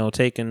there,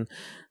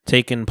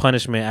 taking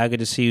punishment. I could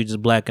just see you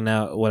just blacking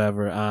out,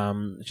 whatever.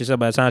 She said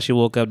by the time she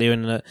woke up, they were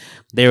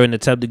in the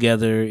tub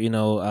together,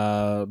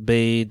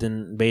 bathed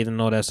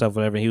and all that stuff,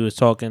 whatever. He was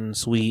talking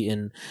sweet,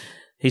 and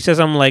he said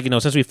something like,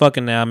 since we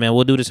fucking now, man,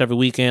 we'll do this every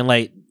weekend.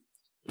 Like,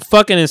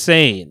 fucking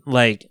insane.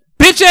 Like,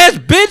 bitch ass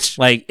bitch.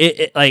 Like,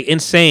 like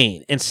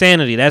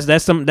insanity.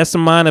 That's the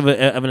mind of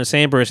an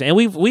insane person. And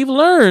we've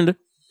learned.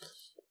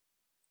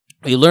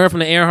 We learned from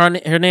the Aaron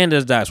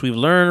Hernandez docs. We've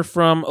learned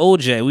from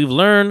OJ. We've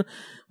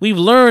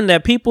learned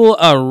that people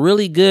are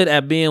really good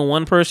at being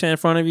one person in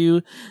front of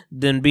you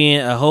than being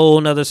a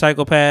whole nother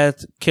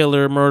psychopath,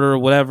 killer, murderer,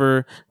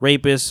 whatever,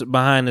 rapist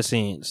behind the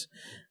scenes.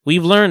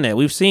 We've learned that.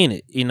 We've seen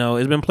it.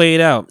 It's been played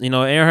out.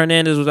 Aaron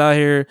Hernandez was out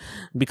here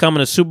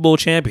becoming a Super Bowl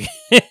champion,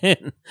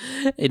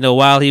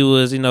 while he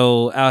was,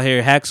 out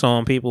here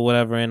hacksawing people,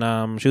 whatever,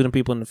 and shooting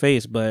people in the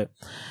face. But,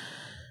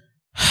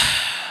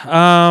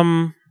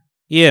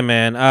 yeah,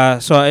 man.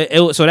 So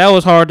that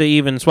was hard to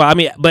even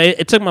swallow. But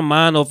it took my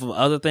mind off of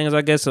other things,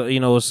 I guess. So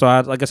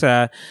like I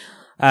said,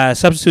 I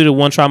substituted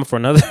one trauma for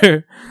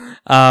another.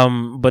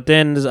 But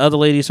then this other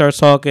lady starts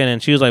talking,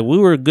 and she was like, "We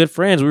were good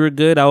friends. We were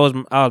good. I was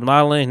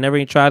modeling. Never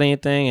even tried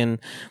anything,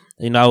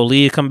 and I would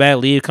leave, come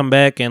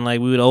back, and like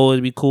we would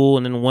always be cool.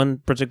 And then one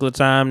particular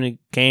time, he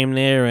came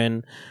there,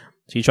 and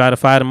she tried to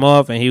fight him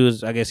off, and he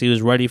was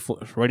ready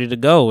to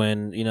go,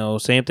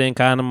 and same thing,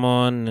 condom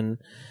on, and."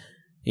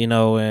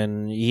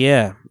 And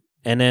yeah.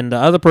 And then the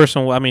other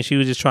person, she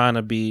was just trying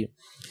to be,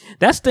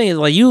 that's the thing,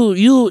 like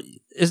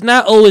it's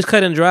not always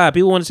cut and dry.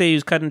 People want to say you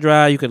was cut and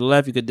dry, you could have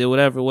left, you could do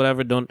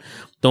whatever. Don't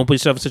put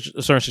yourself in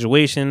certain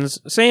situations.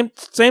 Same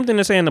thing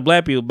they're saying to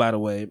black people, by the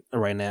way,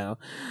 right now.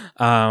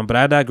 But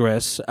I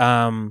digress.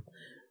 So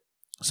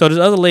this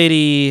other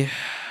lady,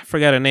 I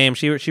forgot her name,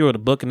 she wrote a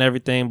book and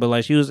everything, but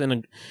like she was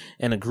in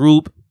a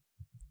group,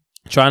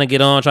 trying to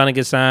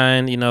get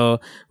signed.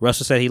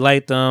 Russell said he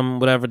liked them,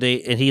 whatever,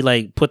 and he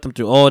like put them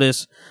through all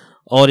this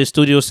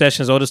studio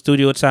sessions, all the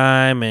studio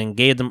time, and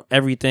gave them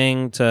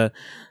everything to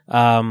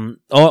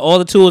all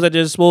the tools at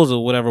their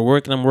disposal, whatever,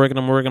 working them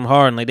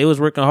hard, and like they was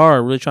working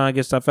hard, really trying to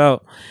get stuff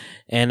out,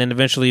 and then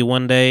eventually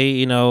one day,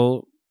 you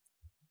know,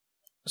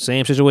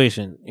 same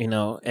situation, you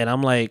know, and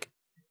I'm like,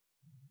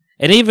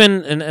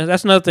 and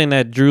that's another thing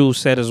that Drew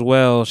said as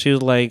well. She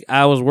was like,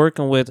 I was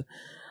working with this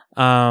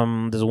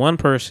one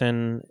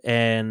person,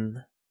 and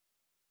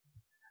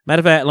matter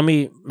of fact,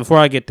 before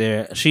I get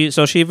there, she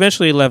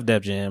eventually left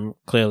Def Jam.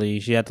 Clearly,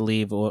 she had to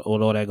leave with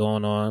all that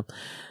going on.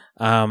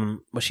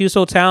 But she was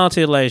so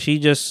talented, like she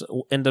just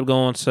ended up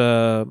going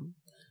to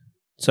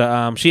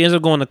she ended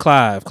up going to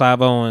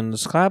Clive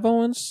Owens. Clive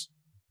Owens?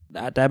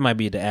 That might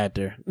be the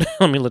actor.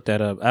 Let me look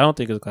that up. I don't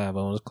think it's Clive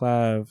Owens.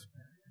 Clive.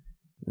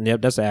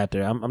 Yep, that's the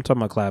actor. I'm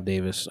talking about Clive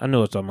Davis. I knew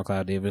I was talking about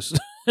Clive Davis.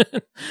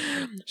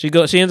 She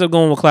ends up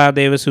going with Clive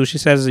Davis, who she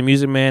says is a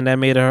music man that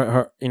made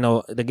her, you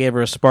know, that gave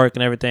her a spark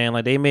and everything.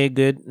 Like they made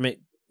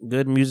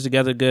good music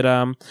together, good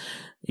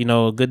you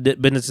know, good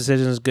business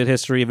decisions, good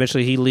history.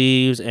 Eventually he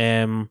leaves,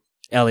 and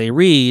L.A.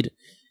 Reid,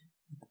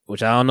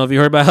 which I don't know if you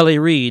heard about L.A.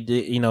 Reid,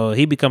 you know,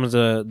 he becomes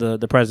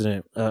the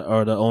president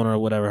or the owner or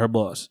whatever, her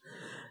boss.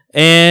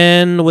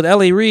 And with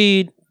L.A.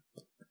 Reid,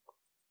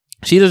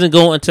 she doesn't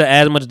go into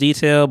as much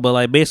detail, but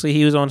like basically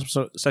he was on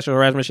some sexual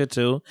harassment shit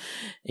too.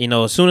 You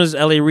know, as soon as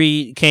L.A.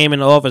 Reid came in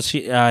the office,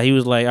 he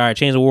was like, all right,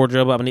 change the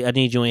wardrobe up. I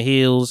need you in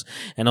heels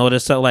and all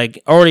this stuff. Like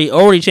already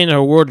changing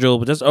her wardrobe,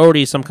 but that's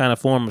already some kind of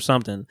form of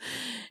something.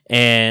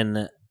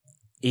 And,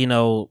 you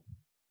know,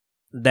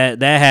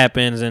 that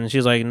happens, and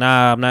she's like,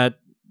 nah, I'm not.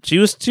 She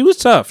was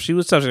tough.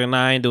 She's like,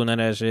 nah, I ain't doing none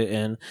of that shit.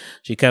 And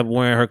she kept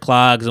wearing her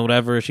clogs and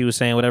whatever. She was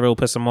saying whatever would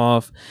piss him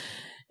off.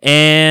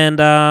 And,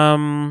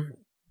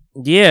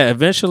 yeah,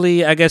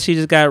 eventually, I guess she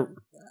just got.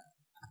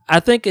 I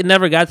think it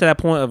never got to that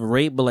point of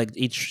rape, but like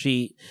it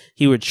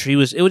was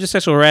just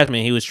sexual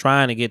harassment. He was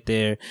trying to get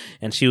there,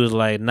 and she was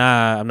like,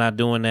 "Nah, I'm not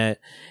doing that."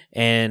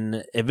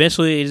 And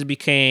eventually, it just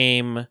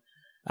became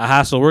a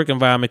hostile work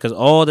environment because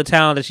all the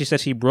talent that she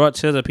said she brought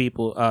to the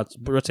people,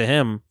 brought to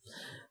him,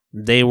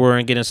 they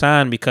weren't getting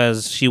signed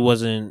because she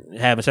wasn't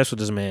having sex with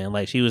this man.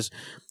 Like he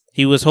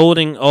was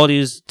holding all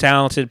these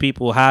talented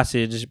people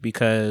hostage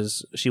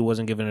because she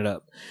wasn't giving it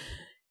up.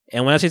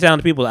 And when I say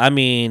talented people, I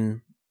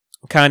mean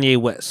Kanye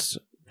West.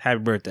 Happy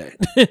birthday.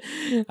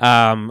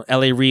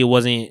 L.A. Reid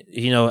wasn't,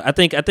 you know, I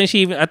think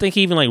he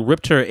even like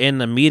ripped her in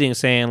the meeting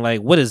saying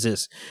like, what is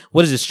this?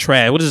 What is this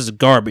trash? What is this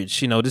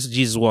garbage? You know, this is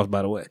Jesus Walks,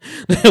 by the way.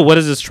 What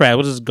is this trash?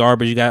 What is this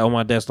garbage you got on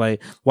my desk?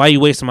 Like, why are you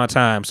wasting my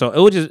time? So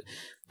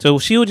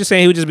she was just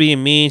saying he was just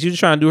being mean. She was just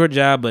trying to do her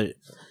job, but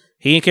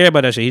he didn't care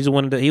about that shit. He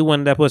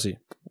wanted that pussy.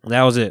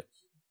 That was it.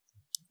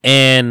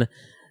 And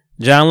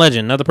John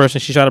Legend, another person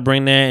she tried to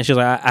bring there, and she was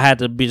like, I had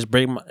to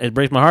it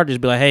breaks my heart to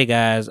just be like, hey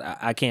guys,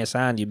 I can't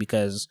sign you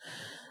because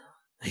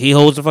he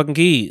holds the fucking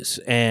keys,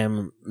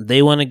 and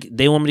they want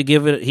me to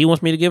give it. He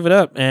wants me to give it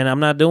up, and I'm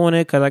not doing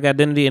it because I got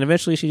identity. And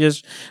eventually, she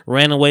just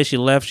ran away. She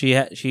left.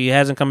 She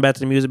hasn't come back to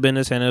the music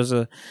business, and it was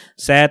a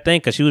sad thing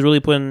because she was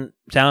really putting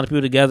talented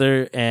people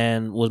together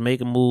and was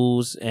making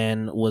moves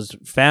and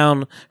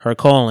found her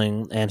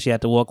calling, and she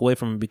had to walk away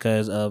from it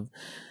because of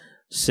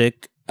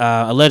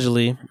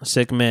allegedly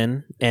sick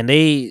men. And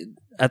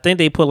I think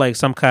they put like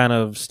some kind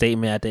of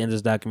statement at the end of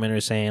this documentary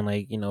saying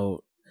like, you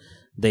know,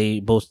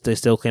 they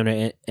still claim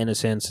their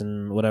innocence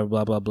and whatever,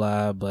 blah blah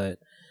blah. But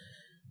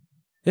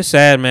it's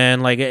sad, man.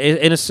 Like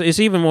it's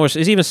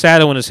even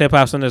sadder when it's hip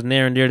hop, something that's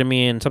near and dear to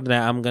me and something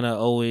that I'm gonna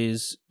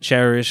always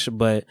cherish.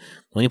 But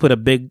when you put a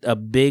big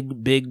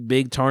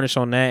tarnish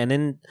on that,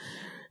 and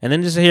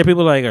then just to hear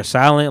people like are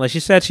silent. Like she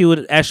said, she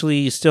would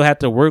actually still have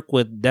to work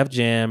with Def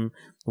Jam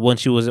when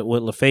she was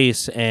with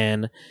LaFace,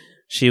 and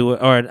she would,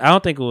 or I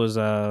don't think it was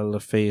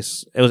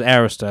LaFace. It was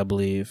Arista, I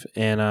believe,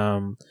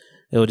 and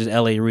it was just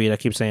L.A. Reid. I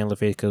keep saying LaFace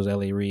because it was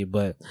L.A. Reid,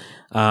 but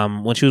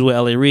when she was with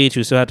L.A. Reid, she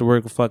would still have to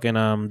work with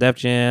fucking Def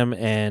Jam,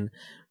 and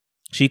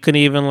she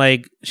couldn't even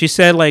like. She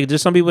said like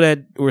there's some people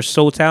that were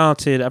so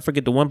talented. I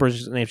forget the one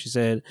person's name. She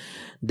said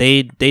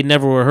they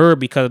never were heard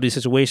because of these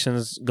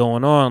situations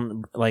going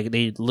on. Like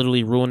they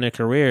literally ruined their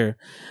career.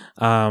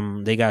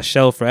 They got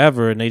shelved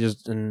forever,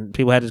 and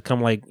people had to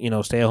come like, you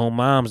know, stay at home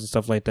moms and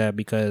stuff like that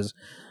because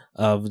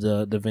of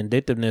the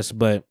vindictiveness.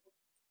 But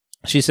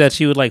she said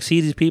she would like see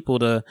these people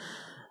to,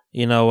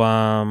 you know,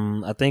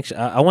 I think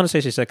I want to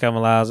say she said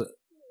Kevin Lyles.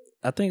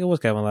 I think it was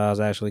Kevin Lyles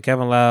actually.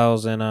 Kevin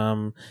Lyles and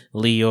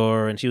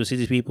Leor, and she would see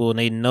these people and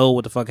they know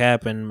what the fuck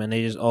happened and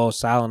they just all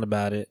silent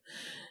about it.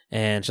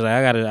 And she's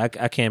like,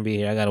 I can't be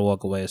here. I gotta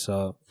walk away.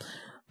 So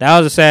that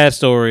was a sad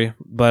story,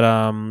 but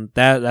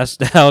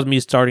that was me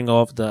starting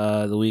off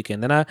the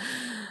weekend. Then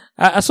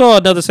I saw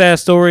another sad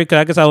story because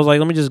I guess I was like,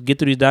 let me just get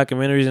through these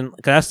documentaries, and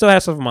because I still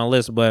have stuff on my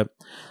list. But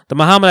the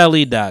Muhammad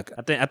Ali doc,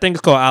 I think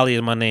it's called Ali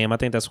is my name. I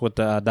think that's what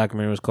the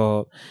documentary was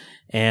called,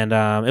 and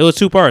it was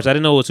 2 parts. I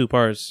didn't know it was 2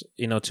 parts.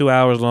 You know, 2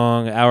 hours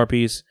long, an hour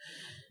piece.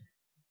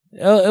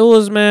 It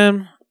was,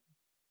 man.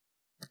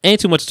 ain't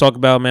too much to talk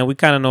about, man. We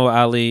kind of know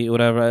Ali,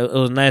 whatever. It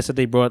was nice that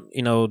they brought,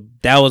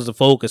 that was the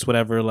focus,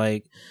 whatever.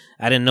 Like,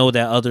 I didn't know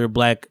that other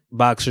black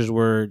boxers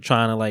were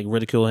trying to like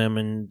ridicule him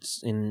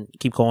and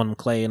keep calling him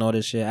Clay and all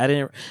this shit. I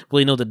didn't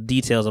really know the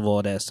details of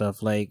all that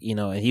stuff. Like,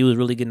 and he was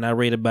really getting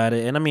irate about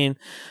it. And I mean,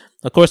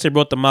 of course, they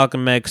brought the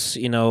Malcolm X,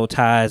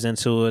 ties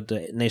into it,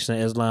 the Nation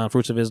of Islam,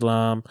 Fruits of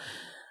Islam.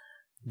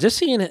 Just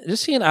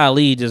seeing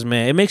Ali,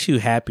 man, it makes you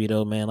happy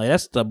though, man. Like,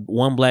 that's the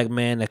one black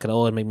man that could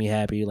always make me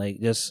happy. Like,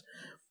 just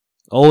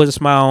always a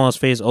smile on his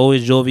face,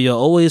 always jovial,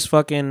 always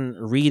fucking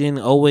reading,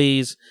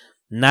 always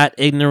not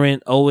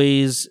ignorant,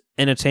 always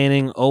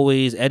entertaining,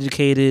 always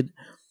educated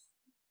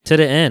to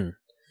the end.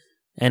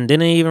 And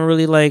didn't even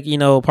really like,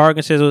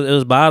 Parkinson's, it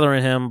was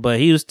bothering him, but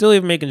he was still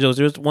even making jokes.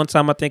 There was one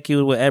time I think he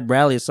was with Ed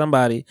Bradley or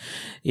somebody,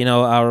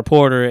 a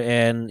reporter,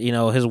 and,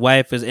 his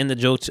wife is in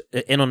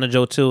on the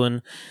joke too,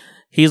 and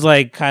he's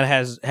like kind of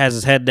has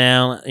his head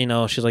down,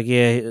 she's like,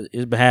 yeah,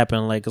 it's been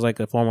happening, like it's like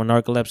a form of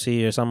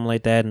narcolepsy or something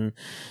like that, and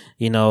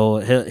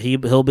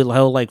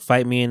he'll like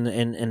fight me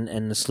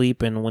in the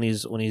sleep, and when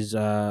he's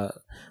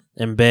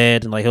in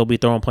bed, and like he'll be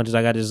throwing punches.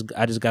 I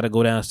just got to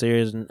go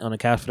downstairs on the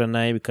couch for the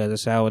night because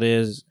that's how it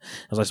is.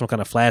 It's like some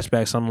kind of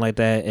flashback, something like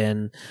that,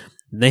 and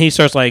then he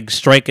starts like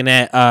striking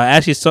at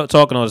actually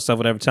talking all this stuff,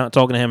 whatever,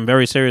 talking to him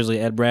very seriously.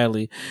 Ed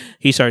Bradley,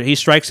 he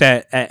strikes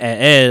at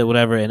Ed,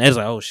 whatever, and Ed's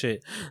like, oh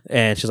shit,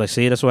 and she's like,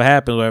 see, that's what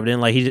happened, whatever. Then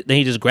like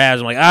he just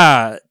grabs him like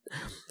and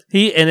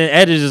then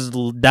Ed is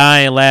just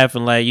dying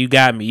laughing like, you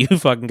got me, you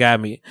fucking got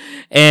me,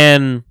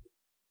 and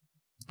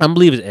I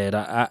believe it's Ed.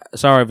 I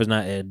sorry if it's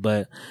not Ed,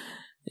 but.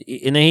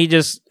 And then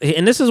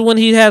and this is when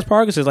he has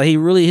Parkinson's. Like,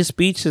 his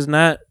speech is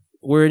not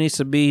where it needs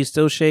to be. He's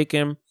still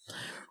shaking.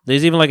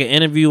 There's even like an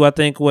interview, I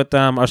think, with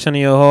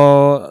Arsenio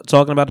Hall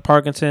talking about the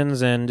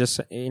Parkinson's, and just,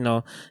 he's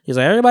like,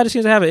 everybody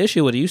seems to have an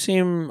issue with it. You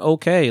seem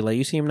okay. Like,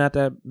 you seem not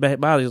that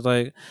bothered. He's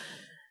like,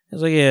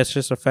 yeah, it's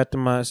just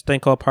affecting my thing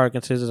called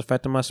Parkinson's. It's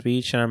affecting my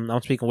speech, and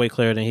I'm speaking way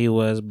clearer than he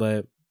was,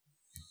 but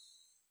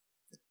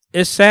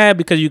it's sad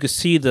because you could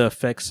see the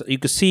effects. You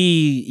could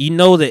see,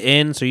 the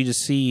end, so you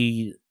just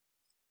see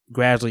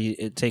gradually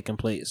it taking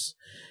place,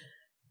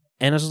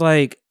 and it's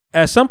like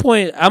at some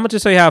point I'm gonna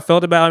just tell you how I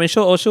felt about it. I mean,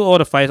 show all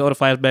the fights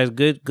back,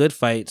 good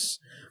fights,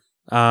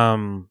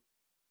 but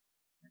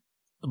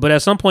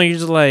at some point you're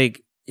just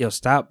like,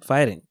 stop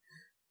fighting,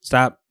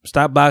 stop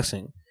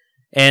boxing.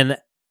 And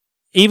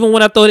even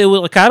when I thought it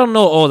was like, I don't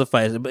know all the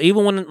fights, but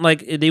even when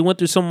like they went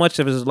through so much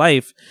of his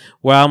life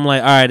where I'm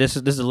like, all right, this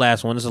is the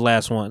last one,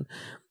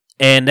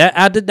 and that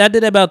I did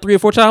that about 3 or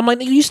 4 times. I'm like,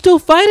 nigga, you still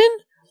fighting?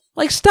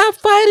 Like, stop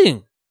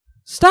fighting.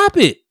 Stop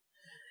it.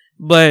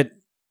 But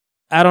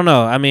I don't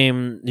know. I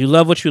mean, you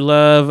love what you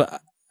love.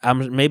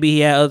 Maybe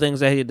he had other things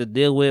that he had to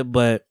deal with,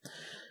 but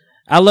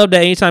I love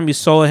that anytime you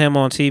saw him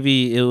on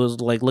TV, it was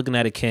like looking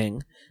at a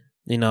king.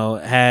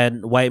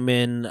 Had white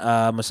men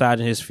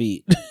massaging his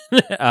feet.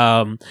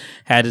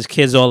 Had his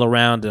kids all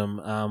around him.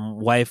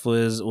 Wife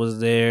was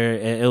there.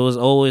 It was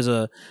always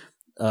a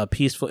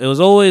peaceful. It was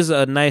always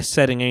a nice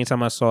setting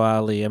anytime I saw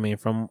Ali. I mean,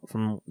 from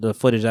the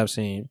footage I've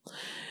seen.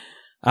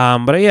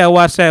 But yeah, I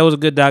watched that. It was a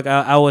good doc.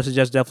 I would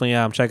suggest definitely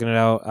checking it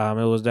out.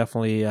 It was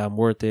definitely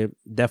worth it.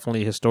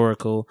 Definitely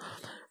historical.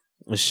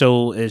 It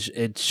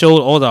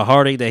showed all the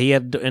heartache that he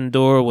had to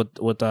endure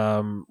with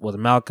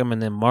Malcolm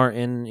and then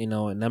Martin,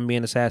 and them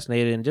being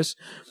assassinated, and just,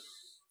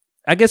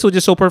 I guess it was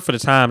just so perfect for the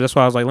time. That's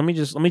why I was like, let me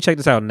check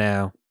this out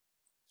now.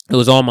 It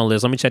was on my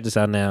list. Let me check this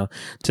out now.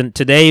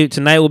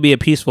 Tonight will be a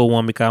peaceful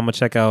one because I'm gonna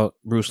check out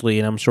Bruce Lee,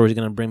 and I'm sure he's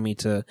gonna bring me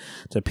to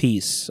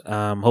peace.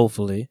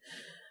 Hopefully.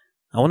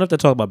 I wonder if they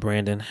talk about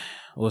Brandon.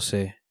 We'll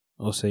see.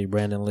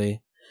 Brandon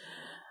Lee.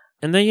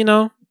 And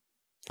then,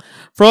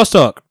 Frost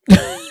Talk.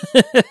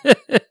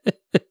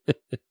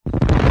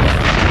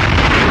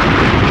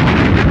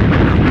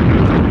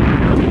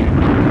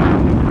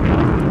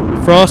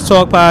 Frost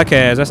Talk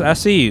Podcast.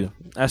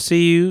 I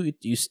see you.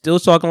 You still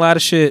talking a lot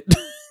of shit.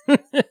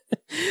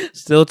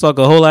 Still talk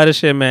a whole lot of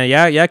shit, man.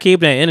 Y'all keep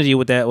that energy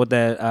with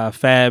that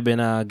Fab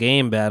and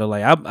game battle.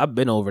 Like, I've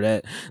been over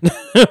that.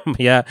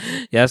 Yeah,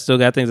 still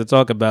got things to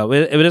talk about,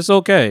 but it's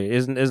okay.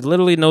 It's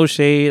literally no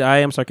shade. I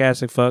am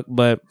sarcastic, fuck,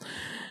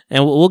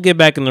 and we'll get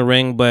back in the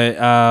ring. But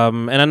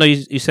and I know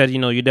you said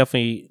you're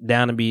definitely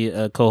down to be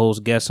a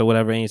co-host, guest, or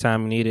whatever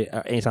anytime I need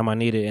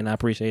it, and I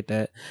appreciate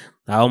that.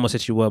 I almost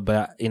hit you up,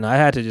 but I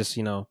had to just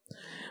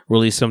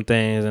release some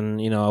things,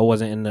 and I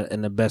wasn't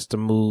in the best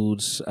of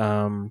moods.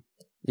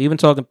 Even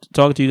talking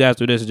to you guys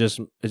through this is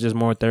just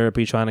more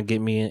therapy, trying to get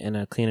me in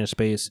a cleaner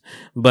space.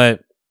 But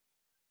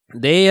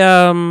they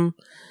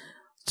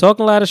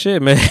talking a lot of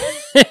shit, man.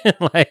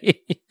 Man,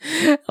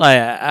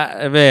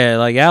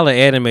 like, y'all are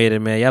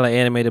animated, man. Y'all are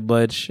animated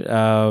bunch.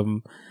 I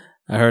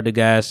heard the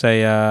guy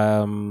say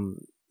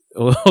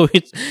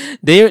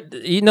they,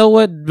 you know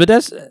what? But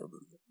that's,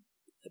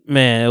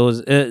 man, it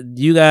was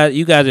you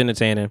guys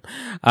entertaining.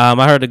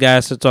 I heard the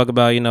guys talk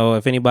about,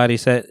 if anybody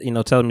said,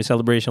 telling me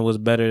Celebration was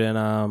better than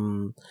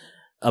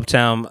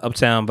Uptown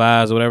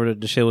Vibes or whatever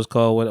the shit was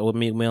called with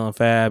Meek Mill and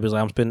Fab, is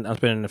like, I'm spinning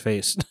in the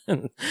face.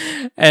 And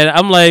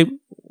I'm like,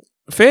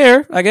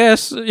 fair, I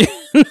guess,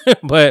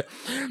 but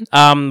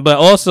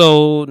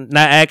also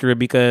not accurate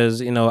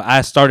because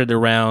I started the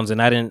rounds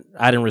and I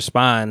didn't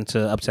respond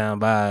to Uptown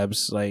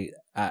Vibes. Like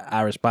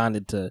I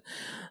responded to,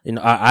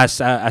 I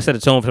set a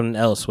tone for something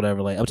else,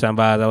 whatever. Like Uptown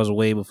Vibes, I was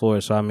way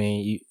before. So I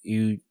mean,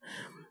 you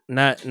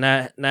not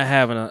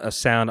having a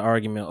sound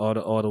argument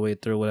all the way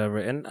through, whatever.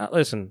 And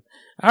listen,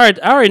 I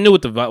already knew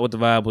what the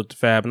vibe with the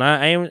Fab,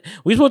 and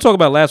we supposed to talk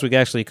about it last week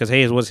actually because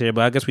Hayes was here,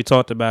 but I guess we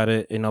talked about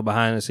it,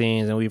 behind the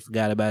scenes, and we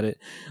forgot about it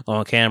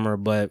on camera.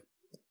 But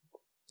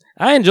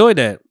I enjoyed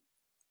that.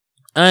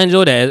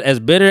 As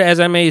bitter as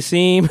I may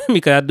seem,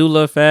 because I do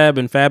love Fab,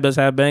 and Fab does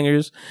have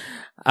bangers.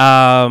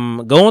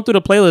 Going through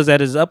the playlist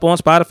that is up on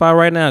Spotify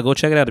right now, go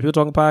check it out. The People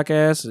Talking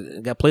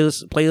Podcast got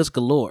playlist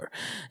galore.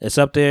 It's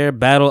up there.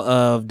 Battle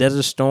of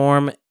Desert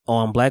Storm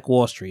on Black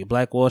Wall Street.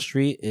 Black Wall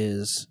Street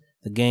is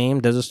the game.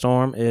 Desert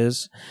Storm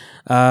is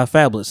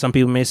fabulous. Some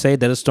people may say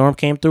Desert Storm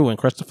came through and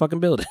crushed the fucking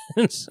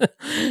buildings.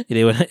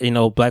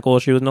 Black Wall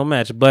Street was no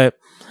match. But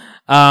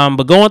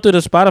going through the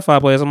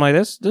Spotify playlist, I'm like,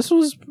 this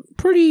was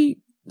pretty.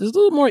 There's a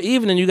little more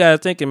even than you guys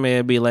think it may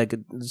be. Like,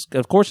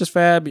 of course, it's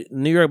Fab,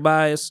 New York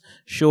bias,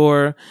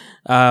 sure.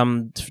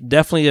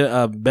 Definitely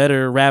a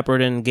better rapper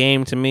than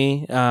Game to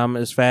me.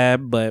 Is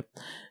Fab, but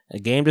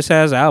Game just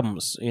has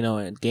albums.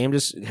 Game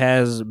just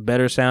has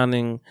better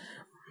sounding.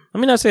 Let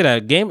me not say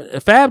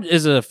that. Fab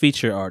is a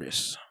feature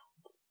artist.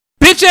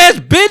 Bitch ass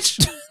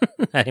bitch.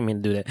 I didn't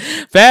mean to do that.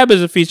 Fab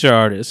is a feature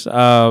artist.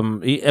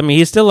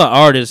 He's still an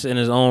artist in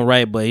his own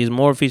right, but he's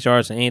more a feature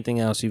artist than anything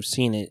else. You've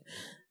seen it.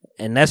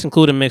 And that's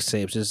including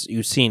mixtapes.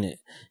 You've seen it.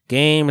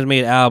 Game has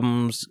made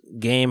albums.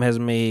 Game has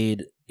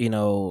made,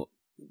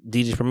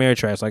 DJ Premier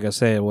tracks, like I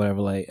said,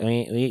 whatever. Like,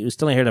 we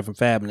still ain't heard that from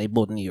Fab, and they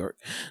both in New York.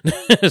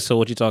 So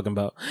what you talking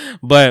about?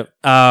 But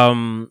I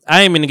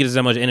ain't mean to get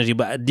that much energy,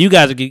 but you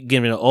guys are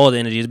giving me all the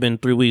energy. It's been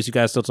 3 weeks. You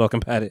guys still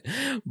talking about it.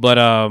 But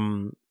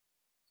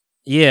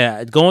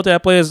yeah, going through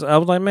that place, I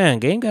was like, man,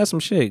 Game got some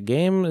shit.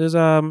 Game is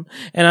and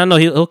I know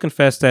he'll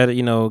confess that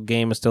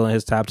Game is still in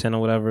his top 10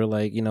 or whatever.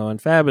 Like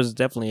and Fab is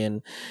definitely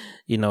in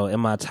in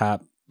my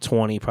top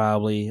 20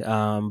 probably.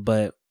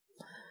 But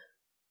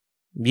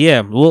yeah,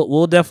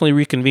 we'll definitely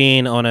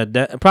reconvene on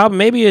probably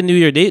maybe a New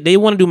Year. They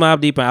want to do Mobb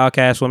Deep and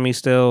Outkast with me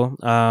still.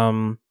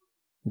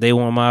 They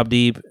want Mobb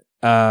Deep.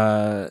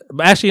 But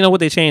actually, what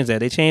they changed that?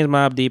 They changed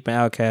Mobb Deep and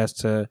Outkast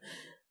to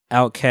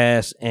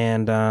Outkast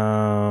and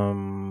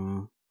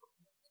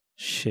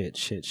Shit.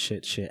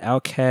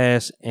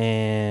 Outkast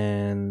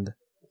and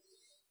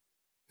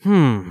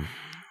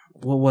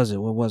What was it?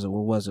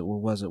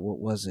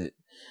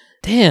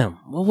 Damn,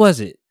 what was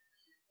it?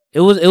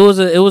 It was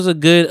a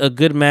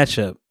good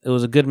matchup. It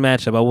was a good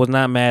matchup. I was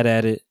not mad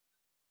at it.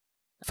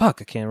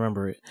 Fuck, I can't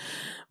remember it.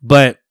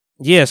 But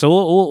yeah, so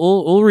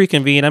we'll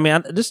reconvene. I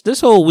mean, this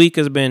whole week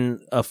has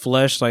been a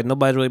flush. Like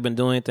nobody's really been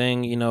doing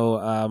anything,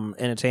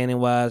 entertaining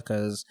wise.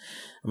 Because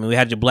we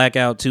had your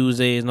Blackout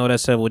Tuesdays and all that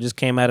stuff. It just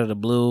came out of the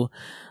blue.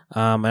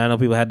 And I know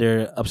people had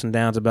their ups and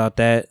downs about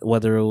that,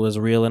 whether it was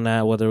real or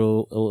not, whether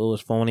it was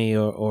phony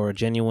or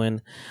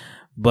genuine.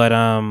 But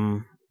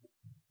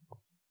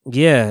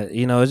yeah,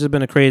 it's just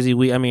been a crazy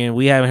week. I mean,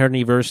 we haven't heard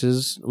any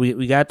verses.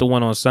 We got the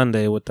one on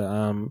Sunday with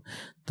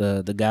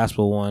the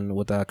gospel one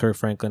with Kirk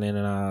Franklin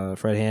and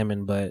Fred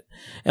Hammond,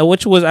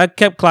 which was I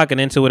kept clocking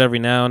into it every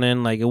now and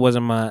then. Like it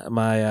wasn't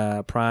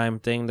my prime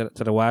thing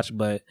to watch,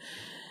 but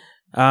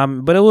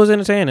it was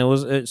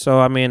entertaining. So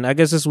I mean, I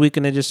guess this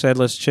weekend they just said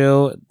let's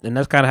chill, and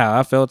that's kind of how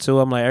I felt too.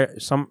 I'm like,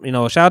 shout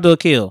out to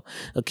Akil.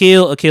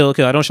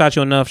 I don't shout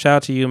you enough. Shout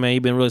out to you, man.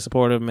 You've been really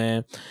supportive,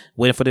 man.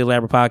 Waiting for the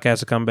Elaborate podcast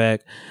to come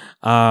back.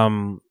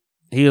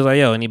 He was like,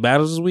 yo, any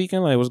battles this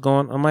weekend? Like, what's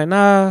going? I'm like,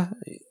 nah.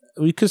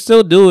 We could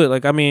still do it.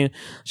 Like, I mean,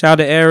 shout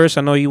out to Eris.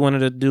 I know you wanted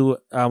to do.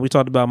 We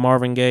talked about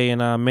Marvin Gaye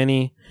and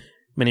Minnie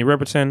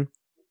Riperton.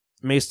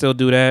 May still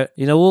do that.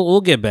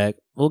 We'll get back.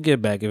 We'll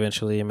get back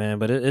eventually, man.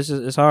 But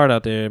it's hard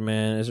out there,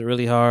 man. It's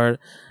really hard.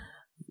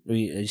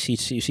 You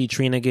see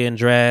Trina getting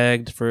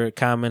dragged for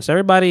comments.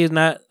 Everybody is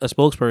not a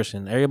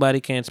spokesperson.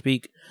 Everybody can't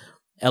speak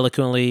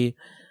eloquently.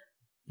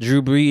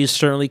 Drew Brees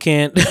certainly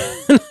can't.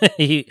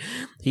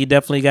 He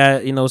definitely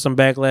got some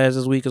backlash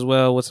this week as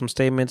well with some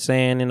statements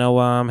saying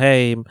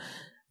hey,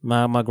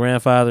 my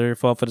grandfather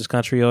fought for this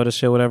country, all this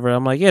shit, whatever.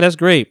 I'm like, yeah, that's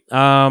great.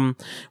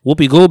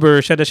 Whoopi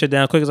Goldberg shut that shit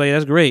down quick. It's like, yeah,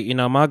 that's great.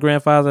 My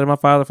grandfather and my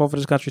father fought for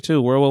this country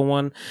too. World War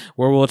I,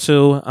 World War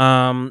II,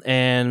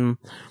 and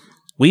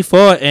we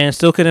fought and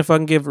still couldn't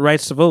fucking give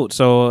rights to vote.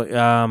 So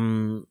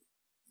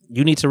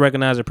you need to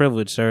recognize the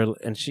privilege, sir.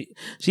 And she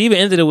even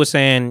ended it with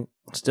saying,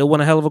 still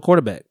want a hell of a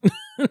quarterback.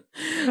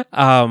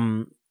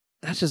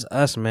 That's just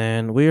us,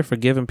 man. We're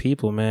forgiving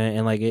people, man,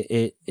 and like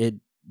it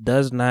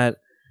does not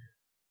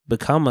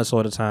become us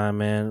all the time,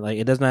 man. Like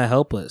it does not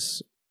help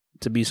us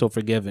to be so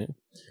forgiving,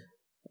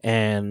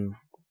 and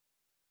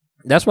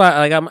that's why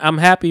like I'm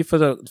happy for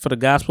the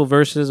gospel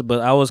verses,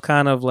 but I was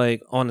kind of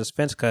like on this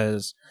fence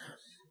because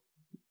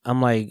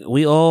I'm like,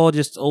 we all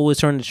just always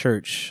turn to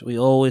church. We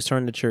always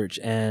turn to church,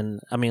 and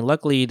I mean,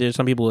 luckily there's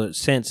some people with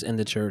sense in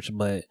the church,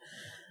 but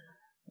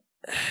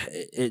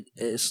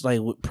it's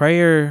like with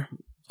prayer.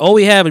 All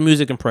we have is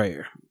music and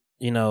prayer.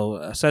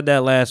 I said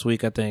that last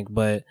week, I think,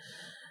 but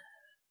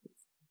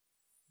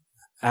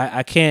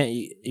I can't.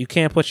 You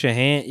can't put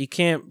You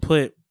can't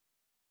put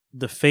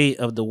the fate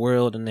of the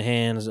world in the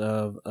hands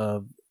of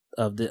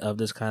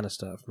this kind of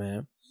stuff,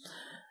 man.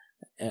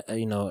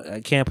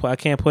 I can't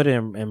put it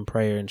in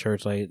prayer in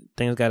church. Like,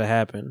 things got to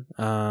happen.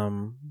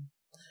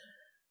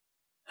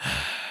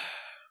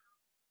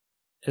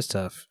 It's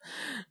tough,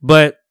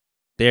 but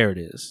there it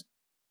is.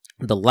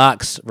 The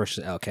Locks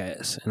versus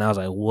Outkast, and I was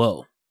like,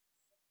 whoa.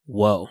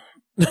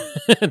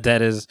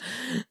 that's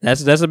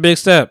a big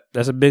step.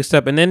 That's a big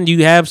step. And then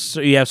you have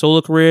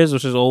solo careers,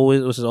 which is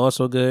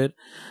also good.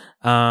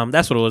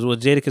 That's what it was. It was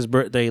Jadakiss'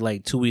 birthday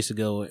like 2 weeks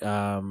ago.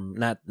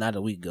 Not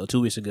a week ago,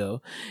 2 weeks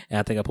ago. And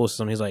I think I posted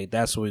something. He's like,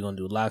 "That's what we're gonna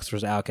do: Locks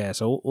versus Outkast."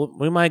 So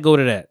we might go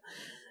to that.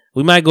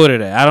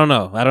 I don't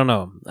know.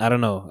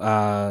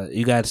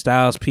 You got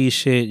Styles P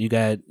shit. You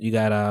got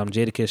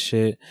Jadakiss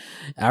shit.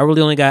 I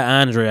really only got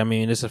Andre. I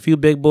mean, there's a few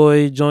big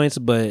boy joints,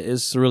 but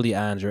it's really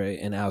Andre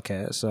and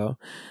Outkast. So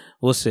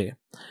we'll see.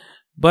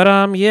 But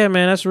yeah,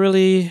 man, that's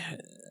really.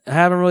 I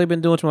haven't really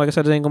been doing too much. Like I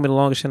said, it ain't gonna be the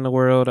longest shit in the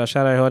world.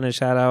 Shout out Jorja,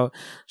 shout out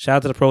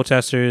to the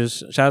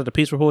protesters. Shout out to the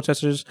peaceful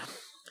protesters.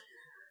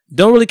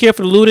 Don't really care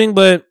for the looting,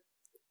 but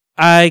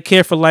I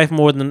care for life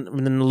more than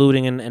the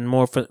looting, and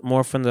more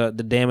from the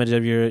damage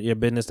of your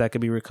business that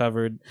could be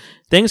recovered.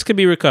 Things could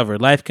be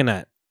recovered. Life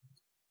cannot.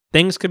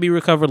 Things could be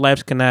recovered.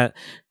 Life cannot.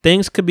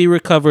 Things could be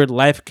recovered.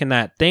 Life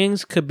cannot.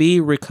 Things could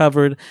be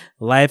recovered.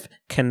 Life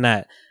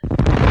cannot.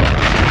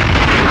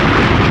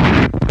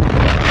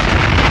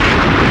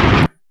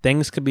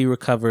 Things could be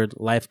recovered.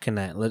 Life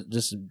cannot.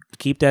 Just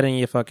keep that in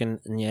your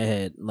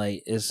head.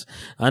 Like,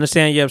 I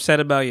understand you're upset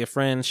about your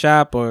friend's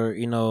shop, or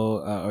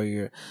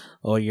your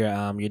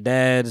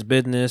dad's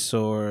business,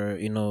 or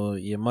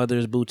your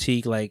mother's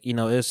boutique. Like,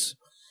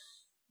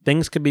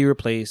 things could be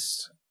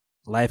replaced.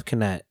 Life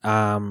cannot.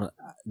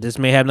 This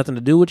may have nothing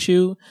to do with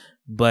you,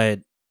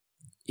 but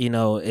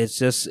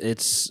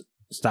it's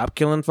stop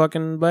killing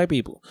fucking black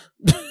people.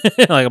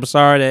 Like, I'm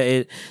sorry that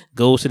it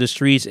goes to the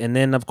streets, and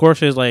then of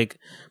course there's like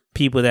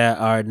people that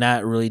are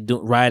not really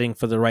riding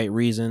for the right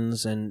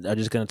reasons and are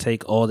just going to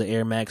take all the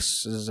Air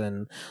Maxes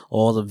and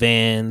all the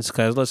vans.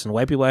 Because listen,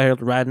 white people out here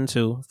riding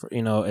too,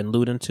 and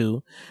looting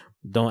too.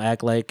 Don't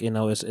act like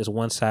it's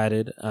one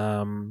sided.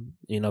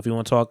 If you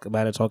want to talk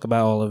about it, talk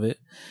about all of it.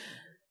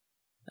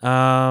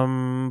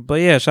 But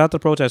yeah, shout out to the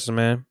protesters,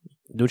 man.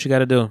 Do what you got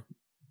to do.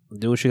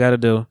 Do what you got to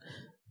do.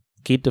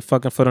 Keep the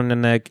fucking foot on the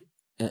neck.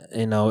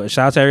 Shout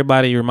out to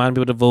everybody. You remind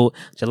people to vote.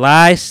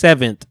 July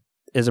 7th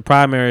is the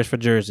primaries for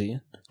Jersey.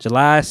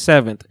 July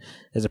 7th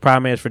is the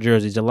primaries for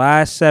Jersey.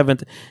 July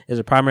 7th is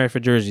a primary for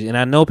Jersey. And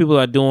I know people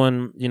are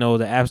doing,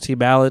 the absentee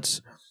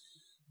ballots.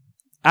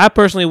 I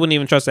personally wouldn't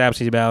even trust the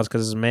absentee ballots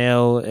because it's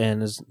mail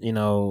and it's,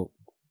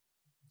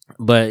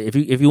 but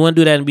if you want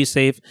to do that and be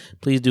safe,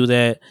 please do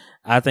that.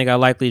 I think I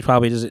likely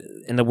probably just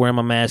end up wearing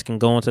my mask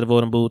and going to the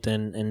voting booth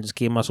and just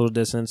keep my social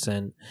distance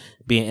and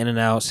being in and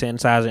out,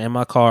 sanitizer in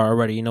my car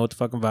already. You know what the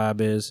fucking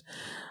vibe is.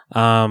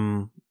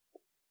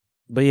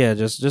 But yeah,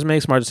 just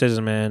make smart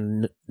decisions,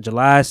 man.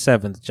 July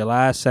 7th.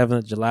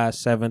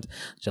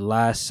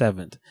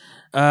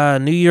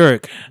 New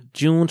York,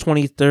 June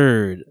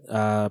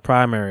 23rd,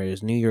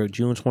 primaries. New York,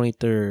 June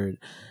 23rd.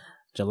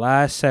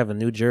 July 7th,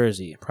 New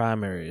Jersey,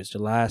 primaries.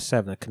 July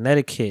 7th.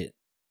 Connecticut,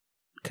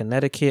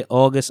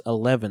 August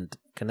 11th.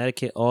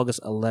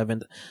 August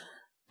 11th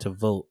to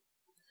vote.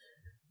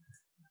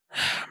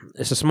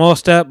 It's a small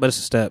step, but it's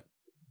a step.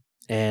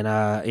 And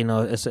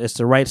it's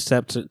the right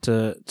step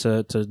to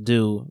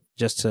do,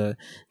 just to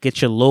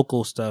get your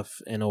local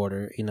stuff in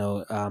order,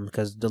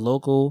 because the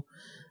local,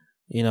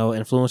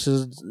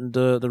 influences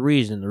the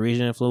region. The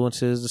region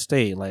influences the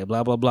state, like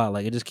blah blah blah.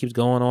 Like, it just keeps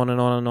going on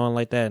and on and on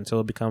like that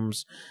until it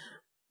becomes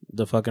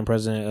the fucking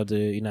president of the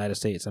United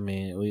States. I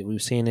mean,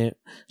 we've seen it.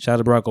 Shout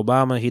out to Barack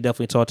Obama. He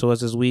definitely talked to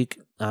us this week.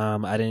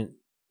 I didn't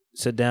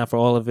sit down for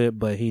all of it,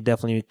 but he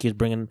definitely keeps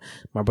bringing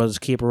my brother's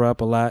keeper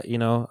up a lot, if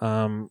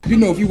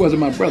you wasn't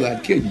my brother,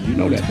 I'd kill you. You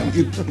know that, don't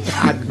you?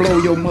 I'd blow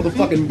your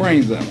motherfucking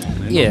brains out.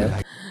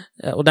 Yeah.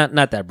 Well,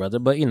 not that brother,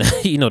 but you know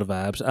the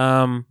vibes.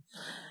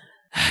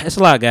 It's a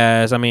lot,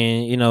 guys. I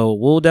mean,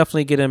 we'll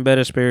definitely get in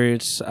better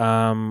spirits. It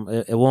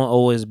won't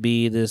always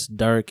be this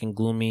dark and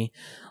gloomy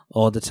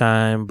all the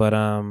time, but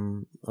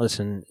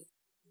listen,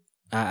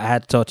 I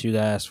had to talk to you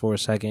guys for a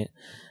second.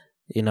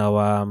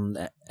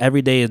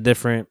 Every day is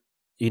different.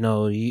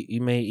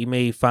 You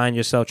may find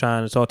yourself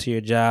trying to talk to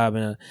your job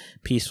in a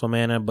peaceful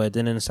manner, but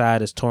then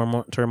inside is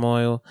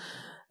turmoil.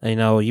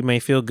 You may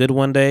feel good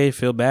one day,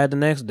 feel bad the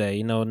next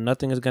day.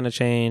 Nothing is gonna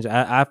change.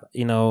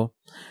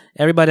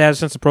 Everybody has a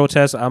sense of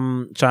protest.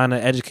 I'm trying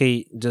to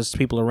educate just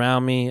people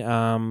around me.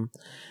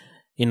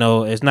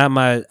 It's not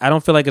I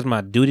don't feel like it's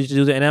my duty to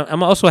do that, and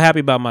I'm also happy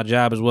about my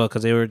job as well,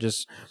 because they were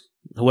just.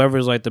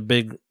 Whoever's like the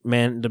big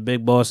man, the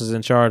big boss is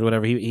in charge,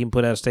 whatever. He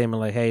put out a statement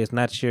like, "Hey, it's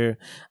not your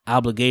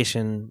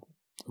obligation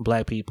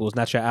black people. It's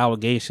not your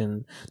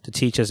obligation to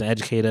teach us and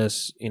educate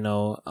us,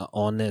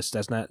 on this.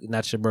 That's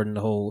not your burden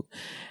to hold.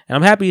 And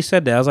I'm happy you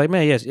said that. I was like,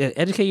 man, yes,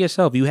 educate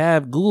yourself. You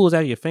have Google is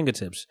at your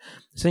fingertips.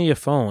 It's in your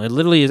phone. It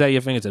literally is at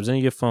your fingertips. It's in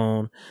your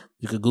phone.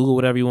 You could Google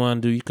whatever you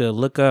want to do. You could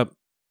look up,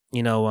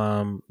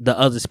 the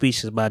other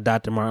speeches by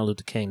Dr. Martin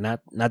Luther King,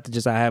 not the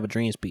just I Have a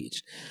Dream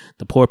speech,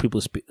 the Poor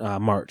People's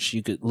March.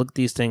 You could look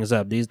these things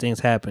up. These things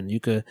happen. You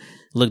could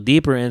look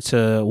deeper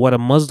into what a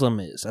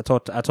Muslim is. I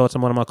talked to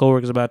one of my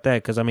coworkers about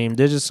that because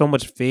there's just so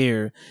much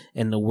fear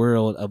in the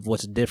world of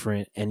what's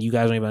different, and you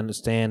guys don't even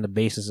understand the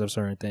basis of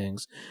certain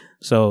things.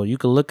 So you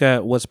could look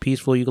at what's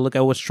peaceful. You can look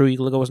at what's true. You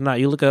can look at what's not.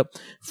 You look up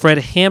Fred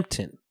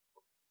Hampton.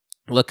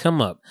 Look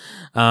him up.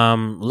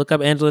 Look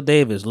up Angela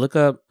Davis. Look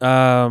up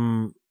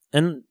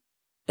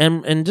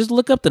and just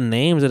look up the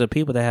names of the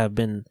people that have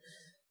been,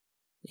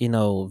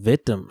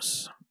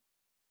 victims.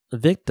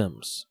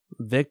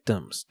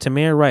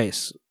 Tamir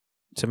Rice.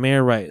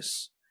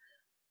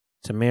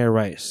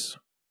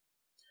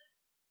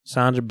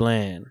 Sandra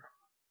Bland.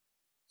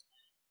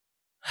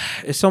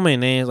 It's so many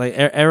names like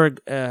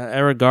Eric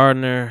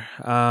Gardner,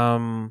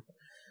 Philando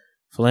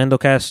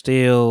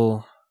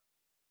Castile,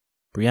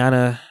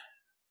 Breonna.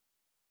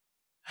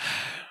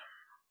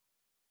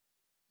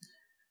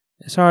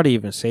 It's hard to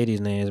even say these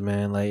names,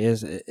 man. Like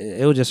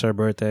it was just her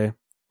birthday.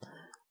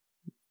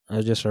 It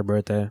was just her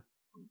birthday.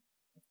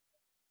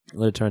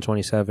 Let turn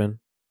 27.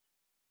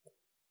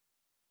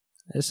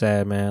 It's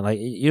sad, man. Like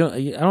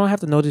I don't have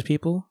to know these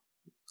people.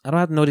 I don't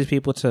have to know these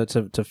people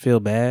to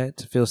feel bad,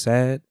 to feel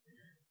sad.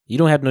 You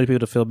don't have to know these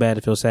people to feel bad,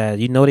 to feel sad.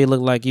 You know they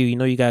look like you. You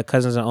know you got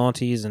cousins and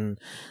aunties and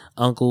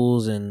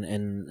uncles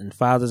and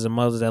fathers and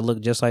mothers that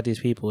look just like these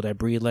people, that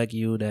breathe like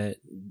you, that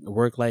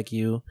work like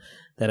you,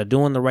 that are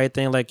doing the right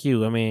thing like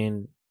you. I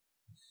mean,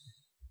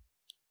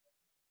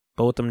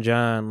 Botham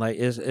John, like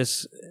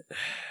it's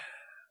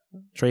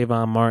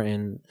Trayvon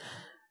Martin.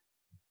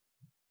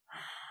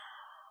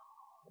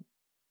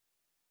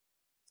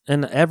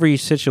 And every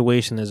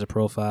situation is a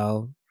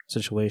profile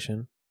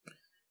situation.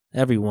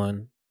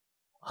 Everyone.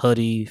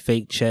 Hoodie,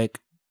 fake check,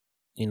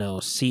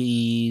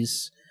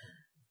 CEs,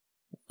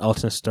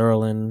 Alton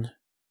Sterling.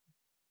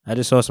 I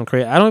just saw some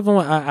crazy. I don't even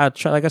want. I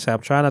try. Like I said,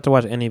 I'm trying not to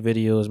watch any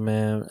videos,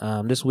 man.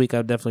 This week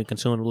I've definitely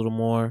consumed a little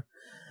more.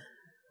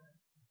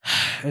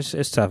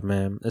 It's tough,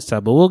 man. It's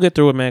tough, but we'll get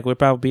through it, man. We're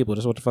proud people.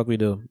 That's what the fuck we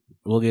do.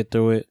 We'll get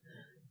through it.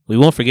 We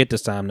won't forget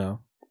this time, though.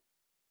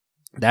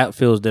 That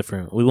feels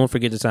different. We won't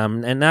forget this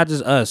time, and not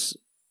just us.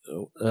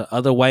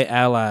 Other white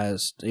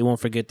allies, they won't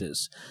forget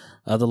this.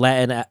 Other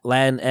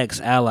Latinx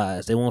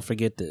allies, they won't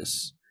forget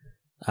this.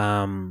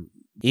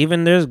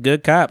 Even there's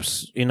good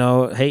cops,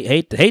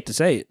 hate to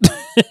say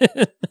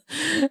it,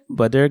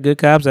 but there are good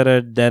cops that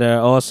are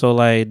also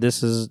like,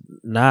 this is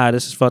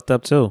fucked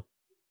up too.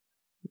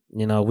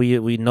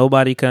 We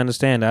nobody can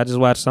understand. I just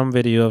watched some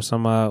video of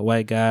some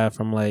white guy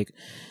from like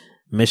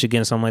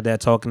Michigan, something like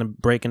that,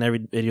 breaking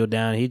every video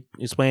down. He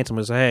explained to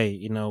me,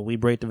 hey, we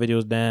break the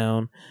videos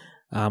down.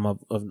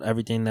 Of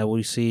everything that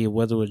we see,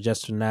 whether it was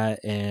just or not,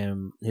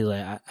 and he's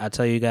like, I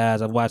tell you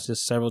guys, I've watched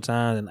this several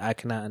times and I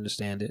cannot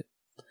understand it.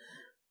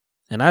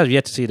 And I've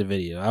yet to see the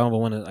video. I don't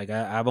want to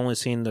I've only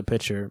seen the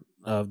picture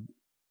of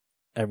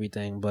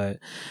everything, but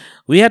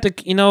we have to,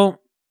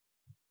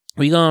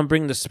 we gonna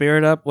bring the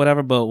spirit up,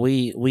 whatever. But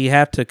we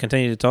have to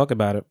continue to talk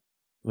about it.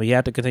 We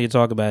have to continue to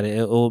talk about it.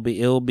 It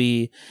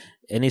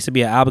needs to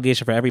be an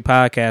obligation for every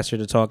podcaster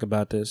to talk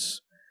about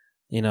this.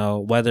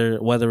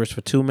 Whether it's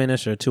for 2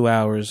 minutes or 2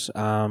 hours,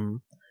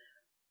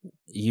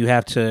 you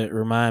have to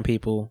remind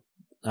people.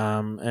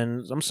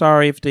 And I'm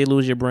sorry if they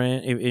lose your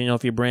brand.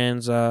 If your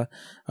brands are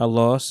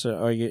lost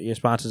or your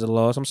sponsors are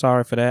lost. I'm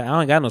sorry for that.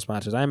 I ain't got no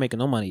sponsors. I ain't making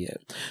no money yet.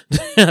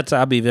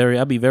 I'll be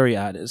very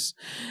honest.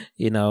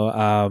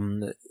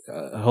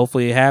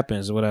 Hopefully it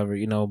happens or whatever.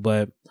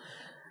 But.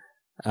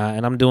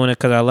 And I'm doing it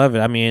because I love it.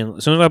 I mean,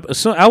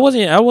 I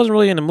wasn't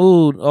really in the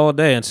mood all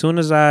day. And as soon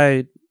as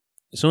I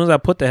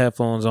put the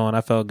headphones on, I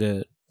felt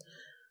good.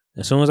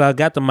 As soon as I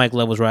got the mic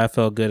levels right, I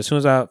felt good. As soon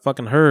as I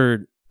fucking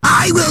heard,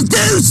 I will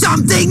do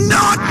something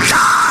not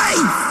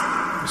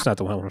nice. It's not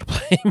the one I want to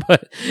play,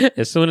 but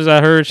as soon as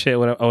I heard shit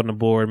on the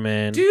board,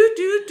 man,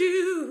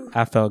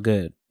 I felt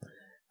good.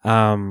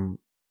 So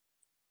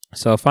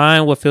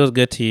find what feels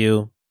good to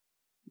you,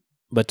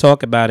 but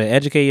talk about it.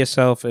 Educate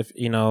yourself.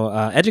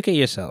 Educate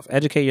yourself.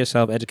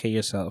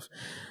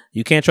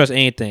 You can't trust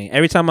anything.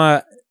 Every time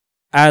I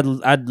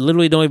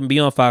literally don't even be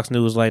on Fox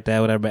News like that,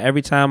 whatever. But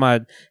every time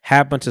I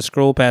happen to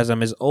scroll past them,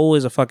 there's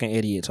always a fucking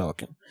idiot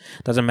talking.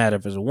 Doesn't matter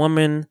if it's a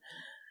woman.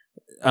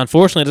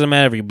 Unfortunately, it doesn't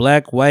matter if you're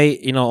black, white.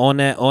 On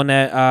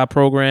that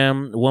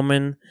program,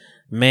 woman,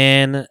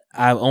 man.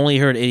 I've only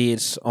heard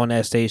idiots on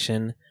that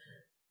station.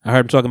 I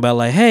heard them talking about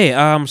like, hey,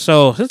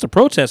 so since the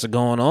protests are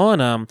going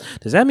on,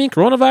 does that mean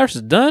coronavirus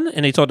is done?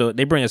 And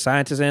they bring a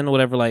scientist in, or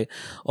whatever, like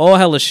all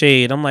hella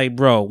shade. I'm like,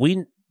 bro,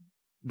 we're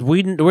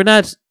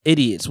not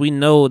idiots. We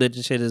know that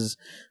this shit is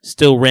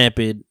still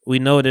rampant. We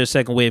know there's a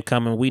second wave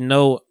coming. We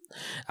know.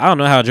 I don't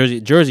know how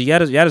Jersey.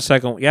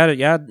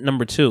 Y'all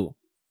number 2.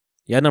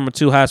 Y'all number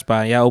 2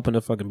 hotspot. Y'all open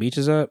the fucking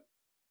beaches up.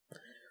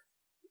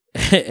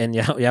 and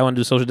y'all want to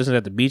do social distance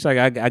at the beach.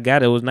 Like I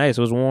got it. It was nice.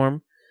 It was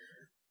warm.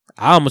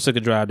 I almost took a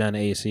drive down to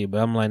AC,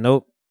 but I'm like,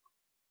 nope,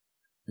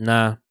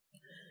 nah.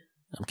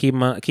 I'm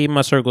keeping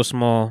my circle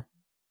small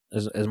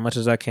as much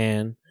as I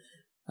can.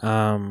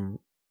 But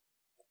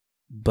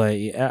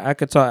yeah, I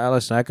could talk.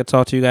 Listen, I could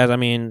talk to you guys. I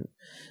mean,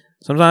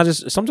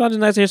 sometimes it's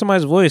nice to hear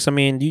somebody's voice. I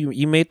mean,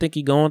 you may think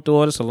you're going through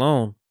all this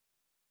alone.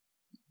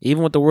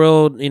 Even with the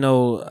world,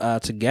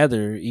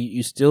 together,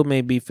 you still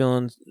may be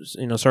feeling,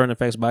 certain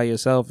effects by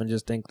yourself, and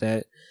just think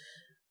that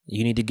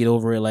you need to get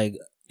over it. Like,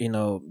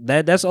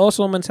 that's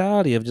also a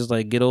mentality of just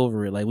like get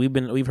over it. Like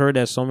we've heard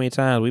that so many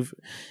times.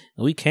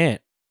 We can't,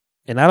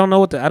 and I don't know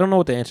what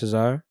the answers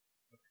are.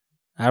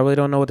 I really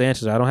don't know what the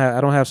answers are. I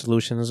don't have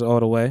solutions all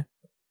the way,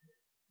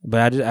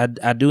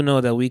 but I do know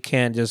that we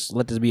can't just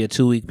let this be a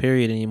 2-week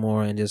period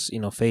anymore and just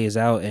phase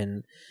out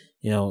and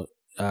go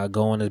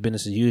on as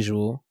business as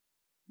usual.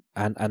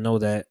 I know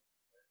that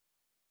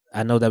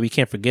we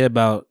can't forget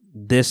about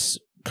this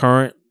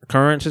current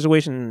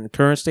situation,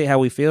 current state, how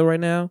we feel right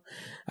now.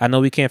 I know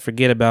we can't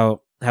forget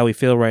about how we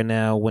feel right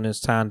now when it's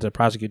time to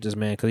prosecute this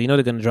man, because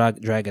they're going to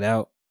drag it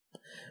out.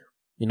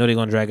 They're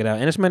going to drag it out,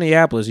 and it's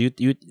Minneapolis.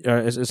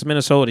 It's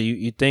Minnesota.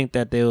 You think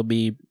that they will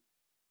be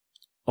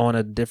on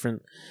a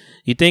different.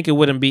 You think it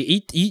wouldn't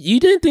be. You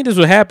didn't think this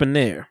would happen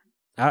there.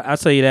 I'll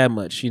tell you that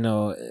much.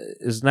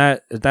 It's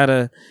not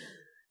a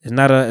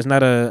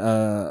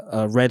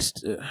red.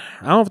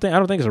 I don't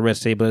think it's a red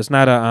state, but it's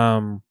not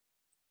a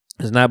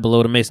It's not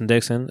below the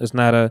Mason-Dixon. It's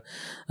not a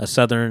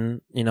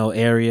southern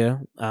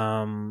area.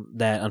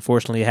 That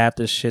unfortunately half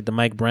this shit, the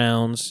Mike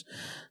Browns,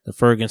 the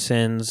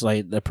Fergusons,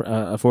 like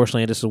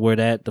unfortunately this is where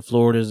the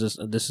Floridas.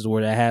 This is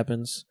where that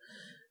happens.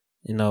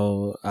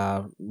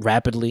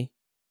 Rapidly.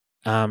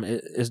 So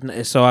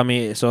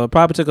it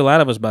probably took a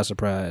lot of us by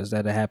surprise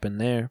that it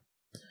happened there.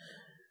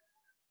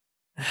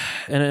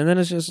 And then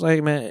it's just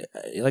like, man,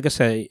 like I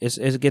said,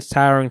 it gets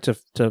tiring to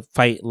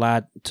fight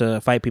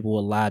people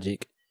with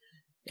logic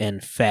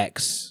and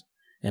facts,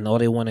 and all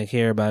they want to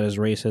hear about is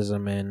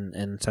racism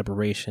and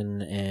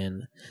separation,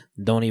 and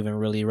don't even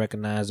really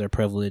recognize their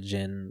privilege.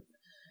 And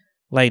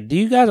like, do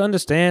you guys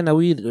understand that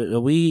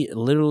we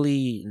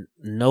literally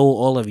know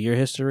all of your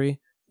history?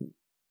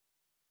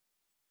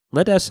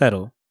 Let that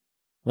settle.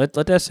 Let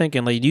that sink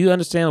in. Like, do you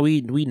understand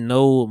we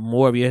know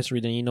more of your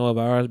history than you know of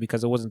ours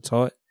because it wasn't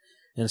taught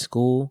in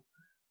school?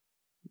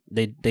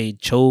 They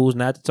chose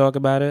not to talk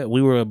about it.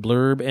 We were a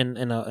blurb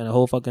in a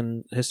whole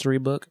fucking history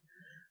book.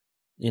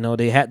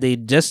 They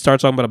just start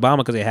talking about Obama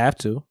because they have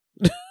to.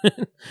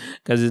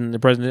 Because in the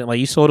president, like,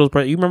 you saw those.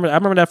 I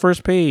remember that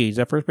first page.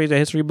 That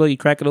history book. You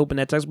crack it open,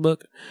 that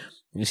textbook.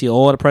 You see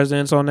all the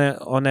presidents on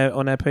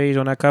that page,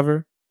 on that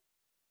cover.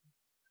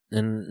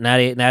 And now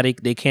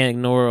they can't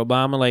ignore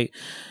Obama. Like,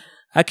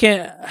 I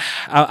can't.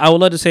 I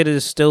would love to say that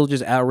it's still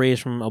just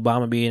outrage from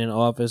Obama being in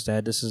office,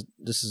 that this is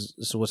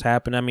what's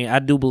happened. I mean, I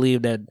do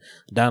believe that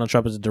Donald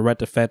Trump is a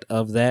direct effect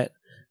of that,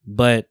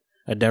 but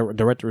a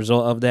direct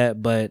result of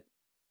that. But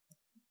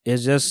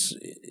it's just,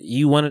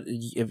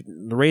 if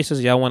the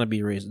racists, y'all want to be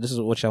racist. This is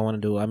what y'all want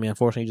to do. I mean,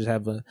 unfortunately, you just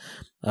have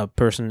a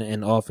person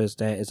in office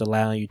that is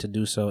allowing you to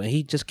do so, and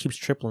he just keeps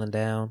tripling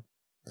down.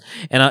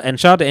 And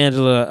shout out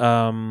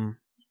to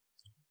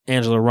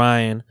Angela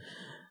Ryan.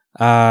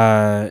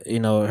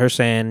 Her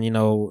saying,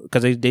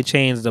 because they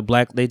changed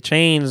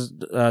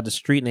the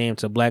street name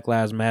to Black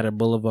Lives Matter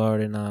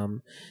Boulevard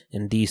in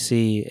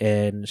DC,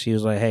 and she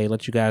was like, hey,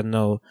 let you guys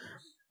know,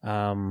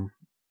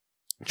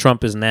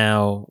 Trump is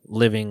now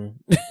living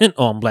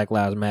on Black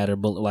Lives Matter,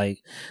 but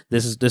like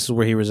this is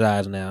where he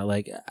resides now.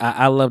 Like,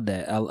 I love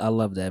that. I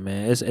love that,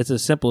 man. It's a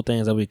simple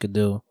things that we could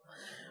do,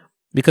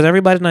 because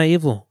everybody's not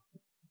evil.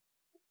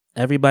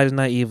 Everybody's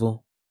not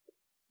evil.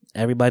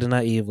 Everybody's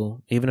not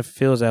evil, even if it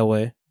feels that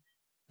way.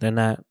 They're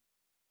not.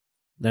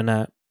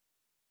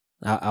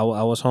 I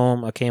was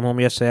home. I came home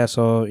yesterday. I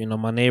saw,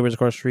 my neighbors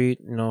across the street,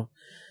 no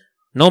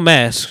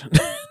mask.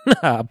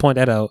 I point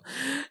that out.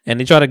 And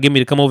they try to get me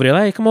to come over there.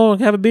 Like, hey, come on,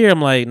 have a beer. I'm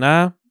like,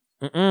 nah.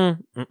 I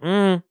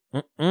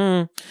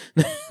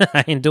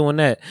ain't doing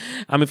that.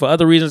 I mean, for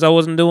other reasons, I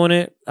wasn't doing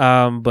it.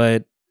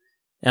 But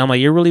I'm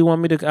like, you really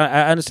want me to?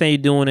 I understand you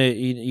doing it.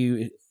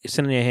 You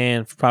sending your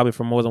hand probably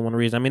for more than one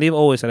reason. I mean, they've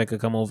always said I could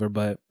come over,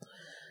 but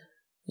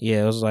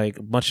yeah, it was like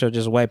a bunch of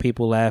just white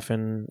people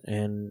laughing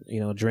and,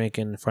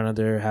 drinking in front of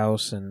their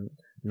house and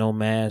no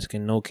mask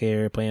and no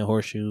care, playing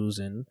horseshoes.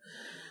 And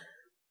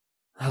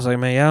I was like,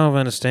 man, y'all don't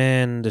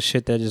understand the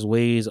shit that just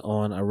weighs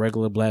on a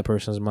regular black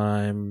person's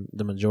mind.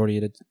 The majority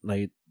of it,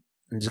 like,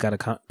 you just got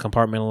to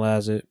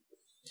compartmentalize it.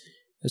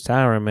 It's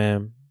tiring,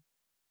 man.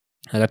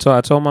 Like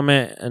I told my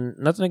man, and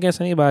nothing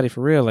against anybody,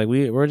 for real. Like,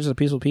 we're just a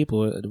peaceful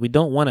people. We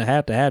don't want to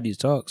have these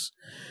talks.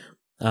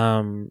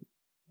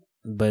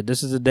 But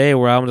this is a day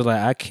where I'm just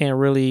like, I can't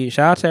really.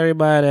 Shout out to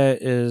everybody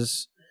that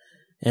is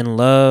in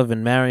love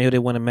and marrying who they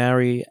want to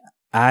marry.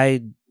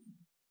 I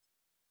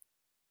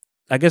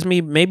guess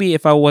maybe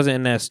if I wasn't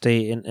in that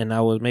state and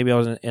I was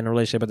in a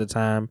relationship at the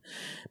time,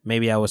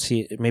 maybe I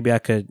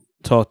could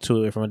talk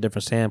to it from a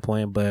different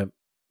standpoint. But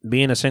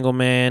being a single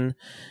man,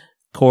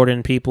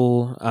 courting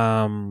people.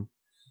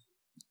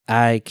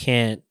 I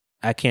can't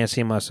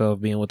see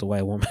myself being with a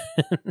white woman.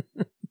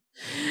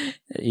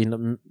 You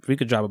know, we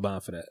could drop a bomb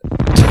for that.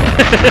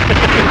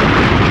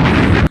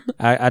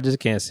 I just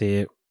can't see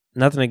it.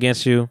 Nothing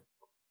against you.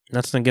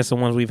 Nothing against the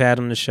ones we've had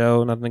on the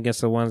show. Nothing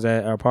against the ones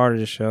that are part of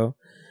the show.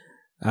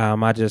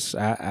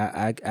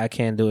 I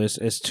can't do it.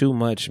 It's too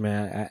much,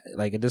 man.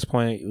 Like at this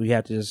point, we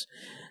have to just,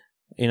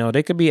 you know,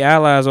 they could be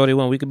allies all they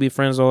want. We could be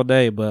friends all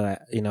day,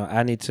 but you know,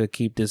 I need to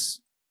keep this,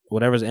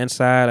 whatever's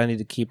inside. I need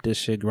to keep this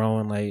shit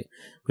growing. Like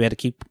we had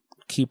to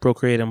keep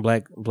procreating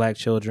black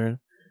children.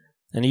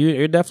 And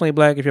you're definitely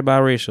black if you're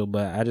biracial,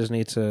 but I just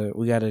need to.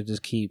 We gotta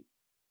just keep.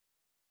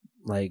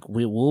 Like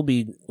we'll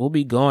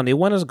be gone. They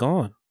want us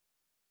gone.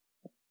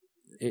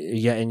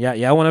 Yeah, and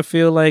y'all want to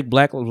feel like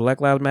Black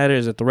Lives Matter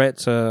is a threat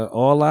to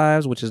all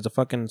lives, which is the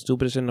fucking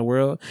stupidest in the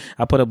world.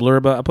 I put a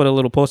blurb up. I put a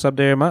little post up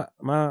there. My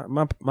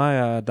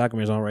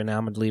document is on right now.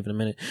 I'm gonna leave in a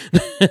minute,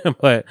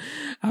 but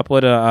I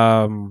put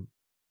a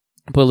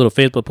little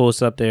Facebook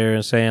post up there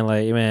and saying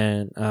like,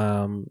 man,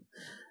 and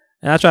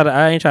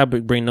I ain't try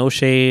to bring no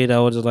shade. I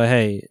was just like,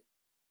 hey,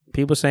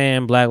 people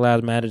saying Black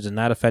Lives Matter does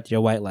not affect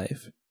your white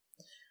life.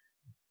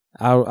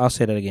 I'll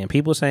say that again.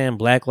 People saying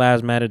Black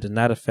Lives Matter does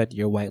not affect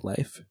your white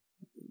life.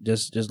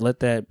 Just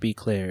let that be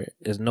clear.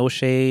 There's no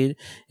shade.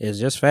 It's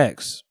just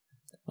facts.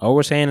 All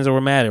we're saying is that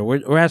we're mad.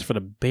 We're asking for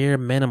the bare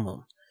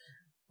minimum.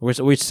 We're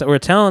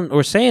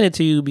saying it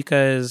to you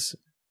because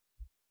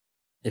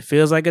it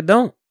feels like it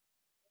don't.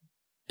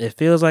 It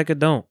feels like it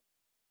don't.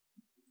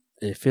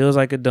 It feels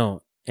like it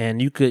don't.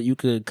 And you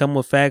could come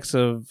with facts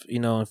of, you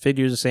know, and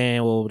figures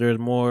saying, well, there's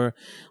more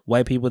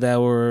white people that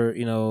were,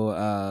 you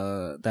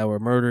know, that were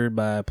murdered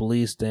by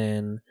police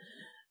than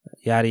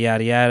yada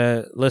yada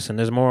yada. Listen,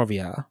 there's more of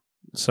y'all.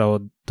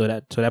 So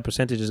that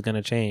percentage is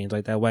gonna change.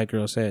 Like that white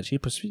girl said, she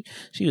was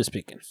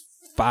speaking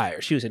fire.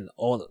 She was in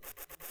all the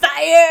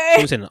fire.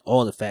 She was in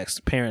all the facts.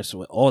 Parents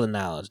with all the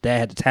knowledge. Dad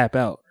had to tap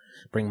out,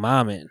 bring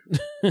mom in.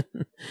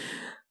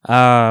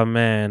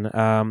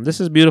 Man, this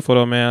is beautiful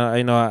though, man.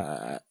 You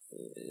know,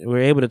 we're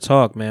able to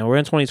talk, man. We're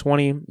in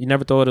 2020. You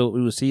never thought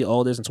we would see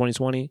all this in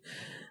 2020.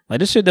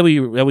 Like this shit that we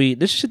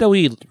read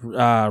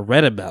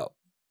about.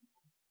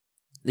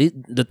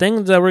 The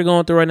things that we're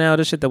going through right now,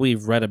 this shit that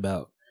we've read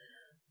about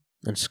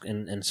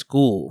in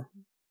school.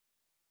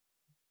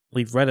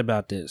 We've read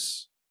about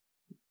this.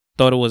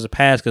 Thought it was a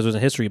past because it was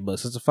in history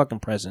books. It's the fucking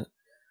present.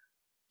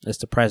 It's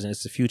the present.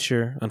 It's the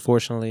future.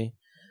 Unfortunately,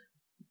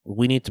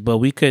 we need to, but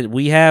we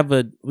have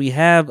an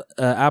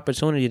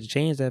opportunity to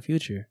change that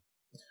future.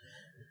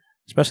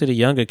 Especially the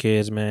younger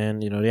kids,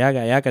 man. You know, y'all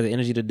got the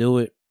energy to do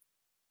it.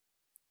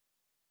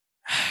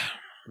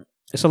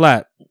 It's a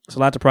lot. It's a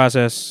lot to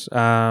process.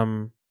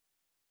 You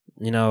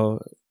know,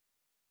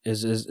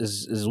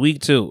 is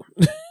week 2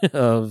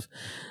 of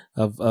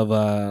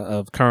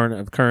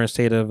current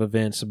state of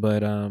events,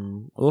 but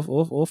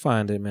we'll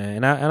find it,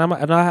 man.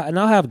 And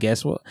I'll have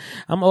guests.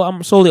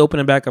 I'm slowly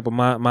opening back up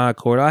my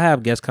accord. I'll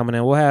have guests coming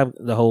in. We'll have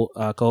the whole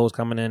co-host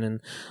coming in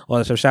and all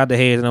that stuff. Shout out to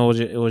Hayes. I know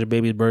it was your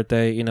baby's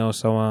birthday. You know,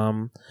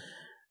 so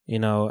you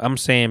know, I'm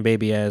saying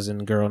baby as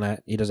in girl, not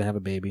he doesn't have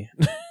a baby.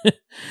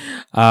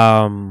 That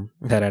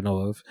I know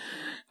of.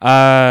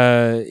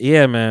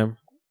 Yeah, man.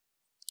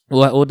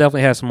 We'll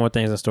definitely have some more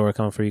things in store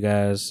coming for you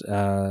guys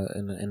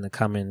in the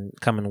coming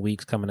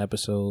weeks, coming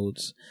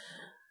episodes.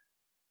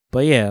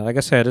 But yeah, like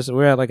I said,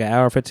 we're at like an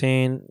hour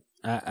 15.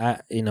 I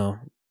you know,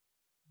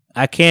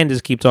 I can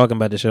just keep talking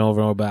about this shit over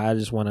and over, but I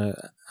just want to.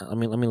 Let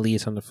me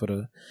leave something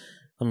for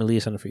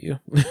you.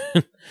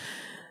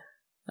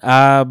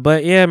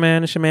 But yeah,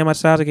 man, it's your man, my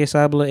Styles, aka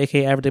Sabla,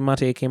 aka Everyday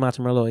Monty, aka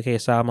Monty Merlot, aka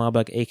Salma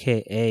Buck,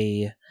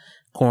 aka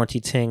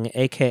Quarantine Ting,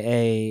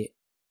 aka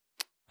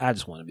I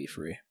just want to be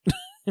free.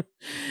 You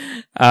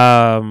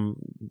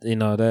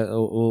know that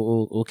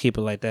we'll keep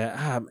it like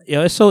that. You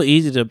know, it's so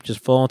easy to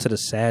just fall into the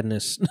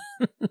sadness.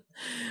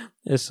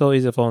 It's so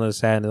easy to fall into the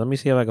sadness. Let me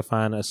see if I can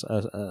find a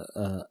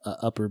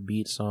upper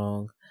beat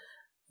song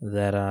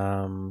that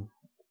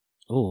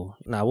we'll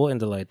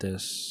end it like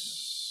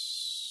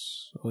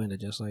this. We'll end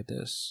it just like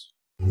this.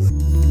 You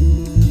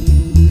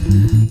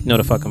know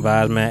the fucking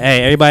vibes, man.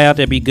 Hey, everybody out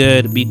there, be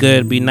good, be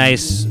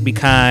nice, be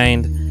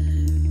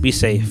kind, be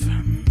safe.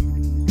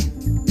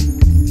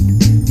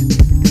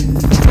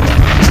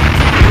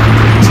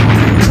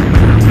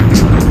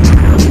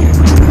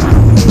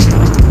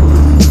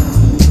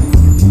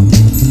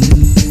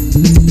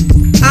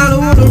 I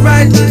don't wanna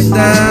write this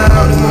down.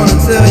 I don't wanna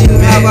tell you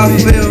how I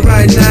feel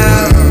right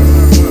now.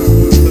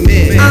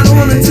 I don't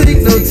wanna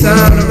take no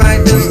time to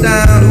write this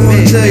down. I don't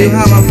wanna tell you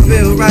how I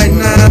feel right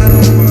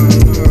now.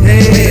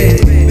 Hey,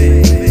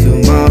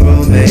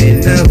 tomorrow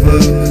may never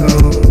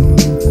come.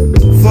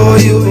 For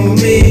you or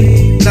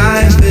me,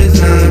 life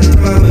is not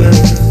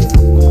promised.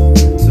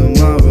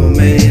 Tomorrow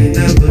may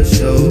never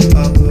show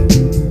up.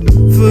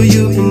 For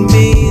you and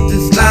me,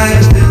 this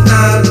life is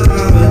not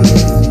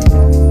promised.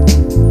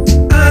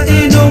 I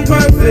ain't no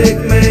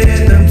perfect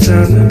man. I'm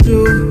trying to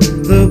do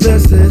the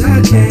best that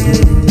I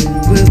can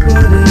with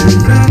what it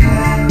is I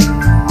have.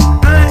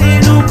 I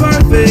ain't no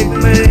perfect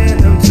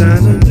man. I'm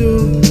trying to do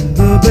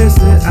the best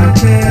that I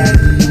can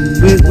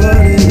with what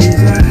it is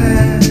I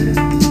have.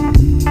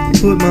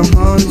 Put my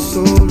heart and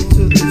soul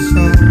into this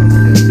song.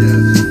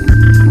 Yes.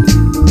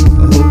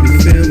 I hope you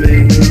feel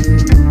me.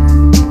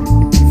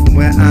 From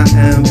where I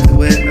am to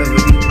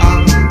wherever you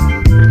are.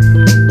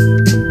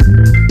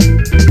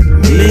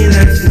 Me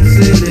like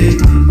sincerely.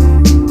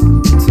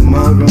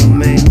 Tomorrow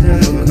may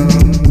never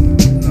come.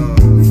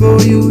 For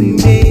you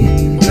and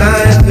me,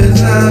 life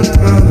is our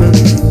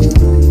promise.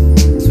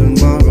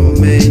 Tomorrow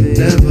may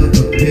never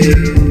appear.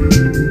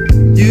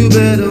 You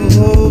better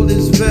hold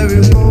this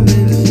very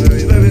moment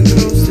very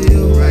close to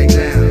you. Right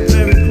now.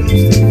 Very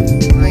close to you.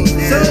 Right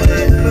now. So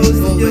close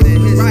to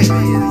you. Right. So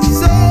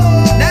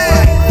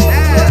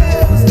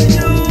close to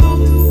you.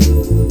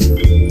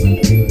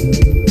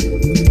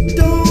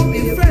 Don't be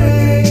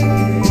afraid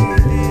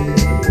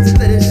to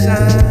let it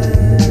shine.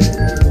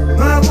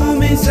 My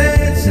woman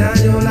said shine.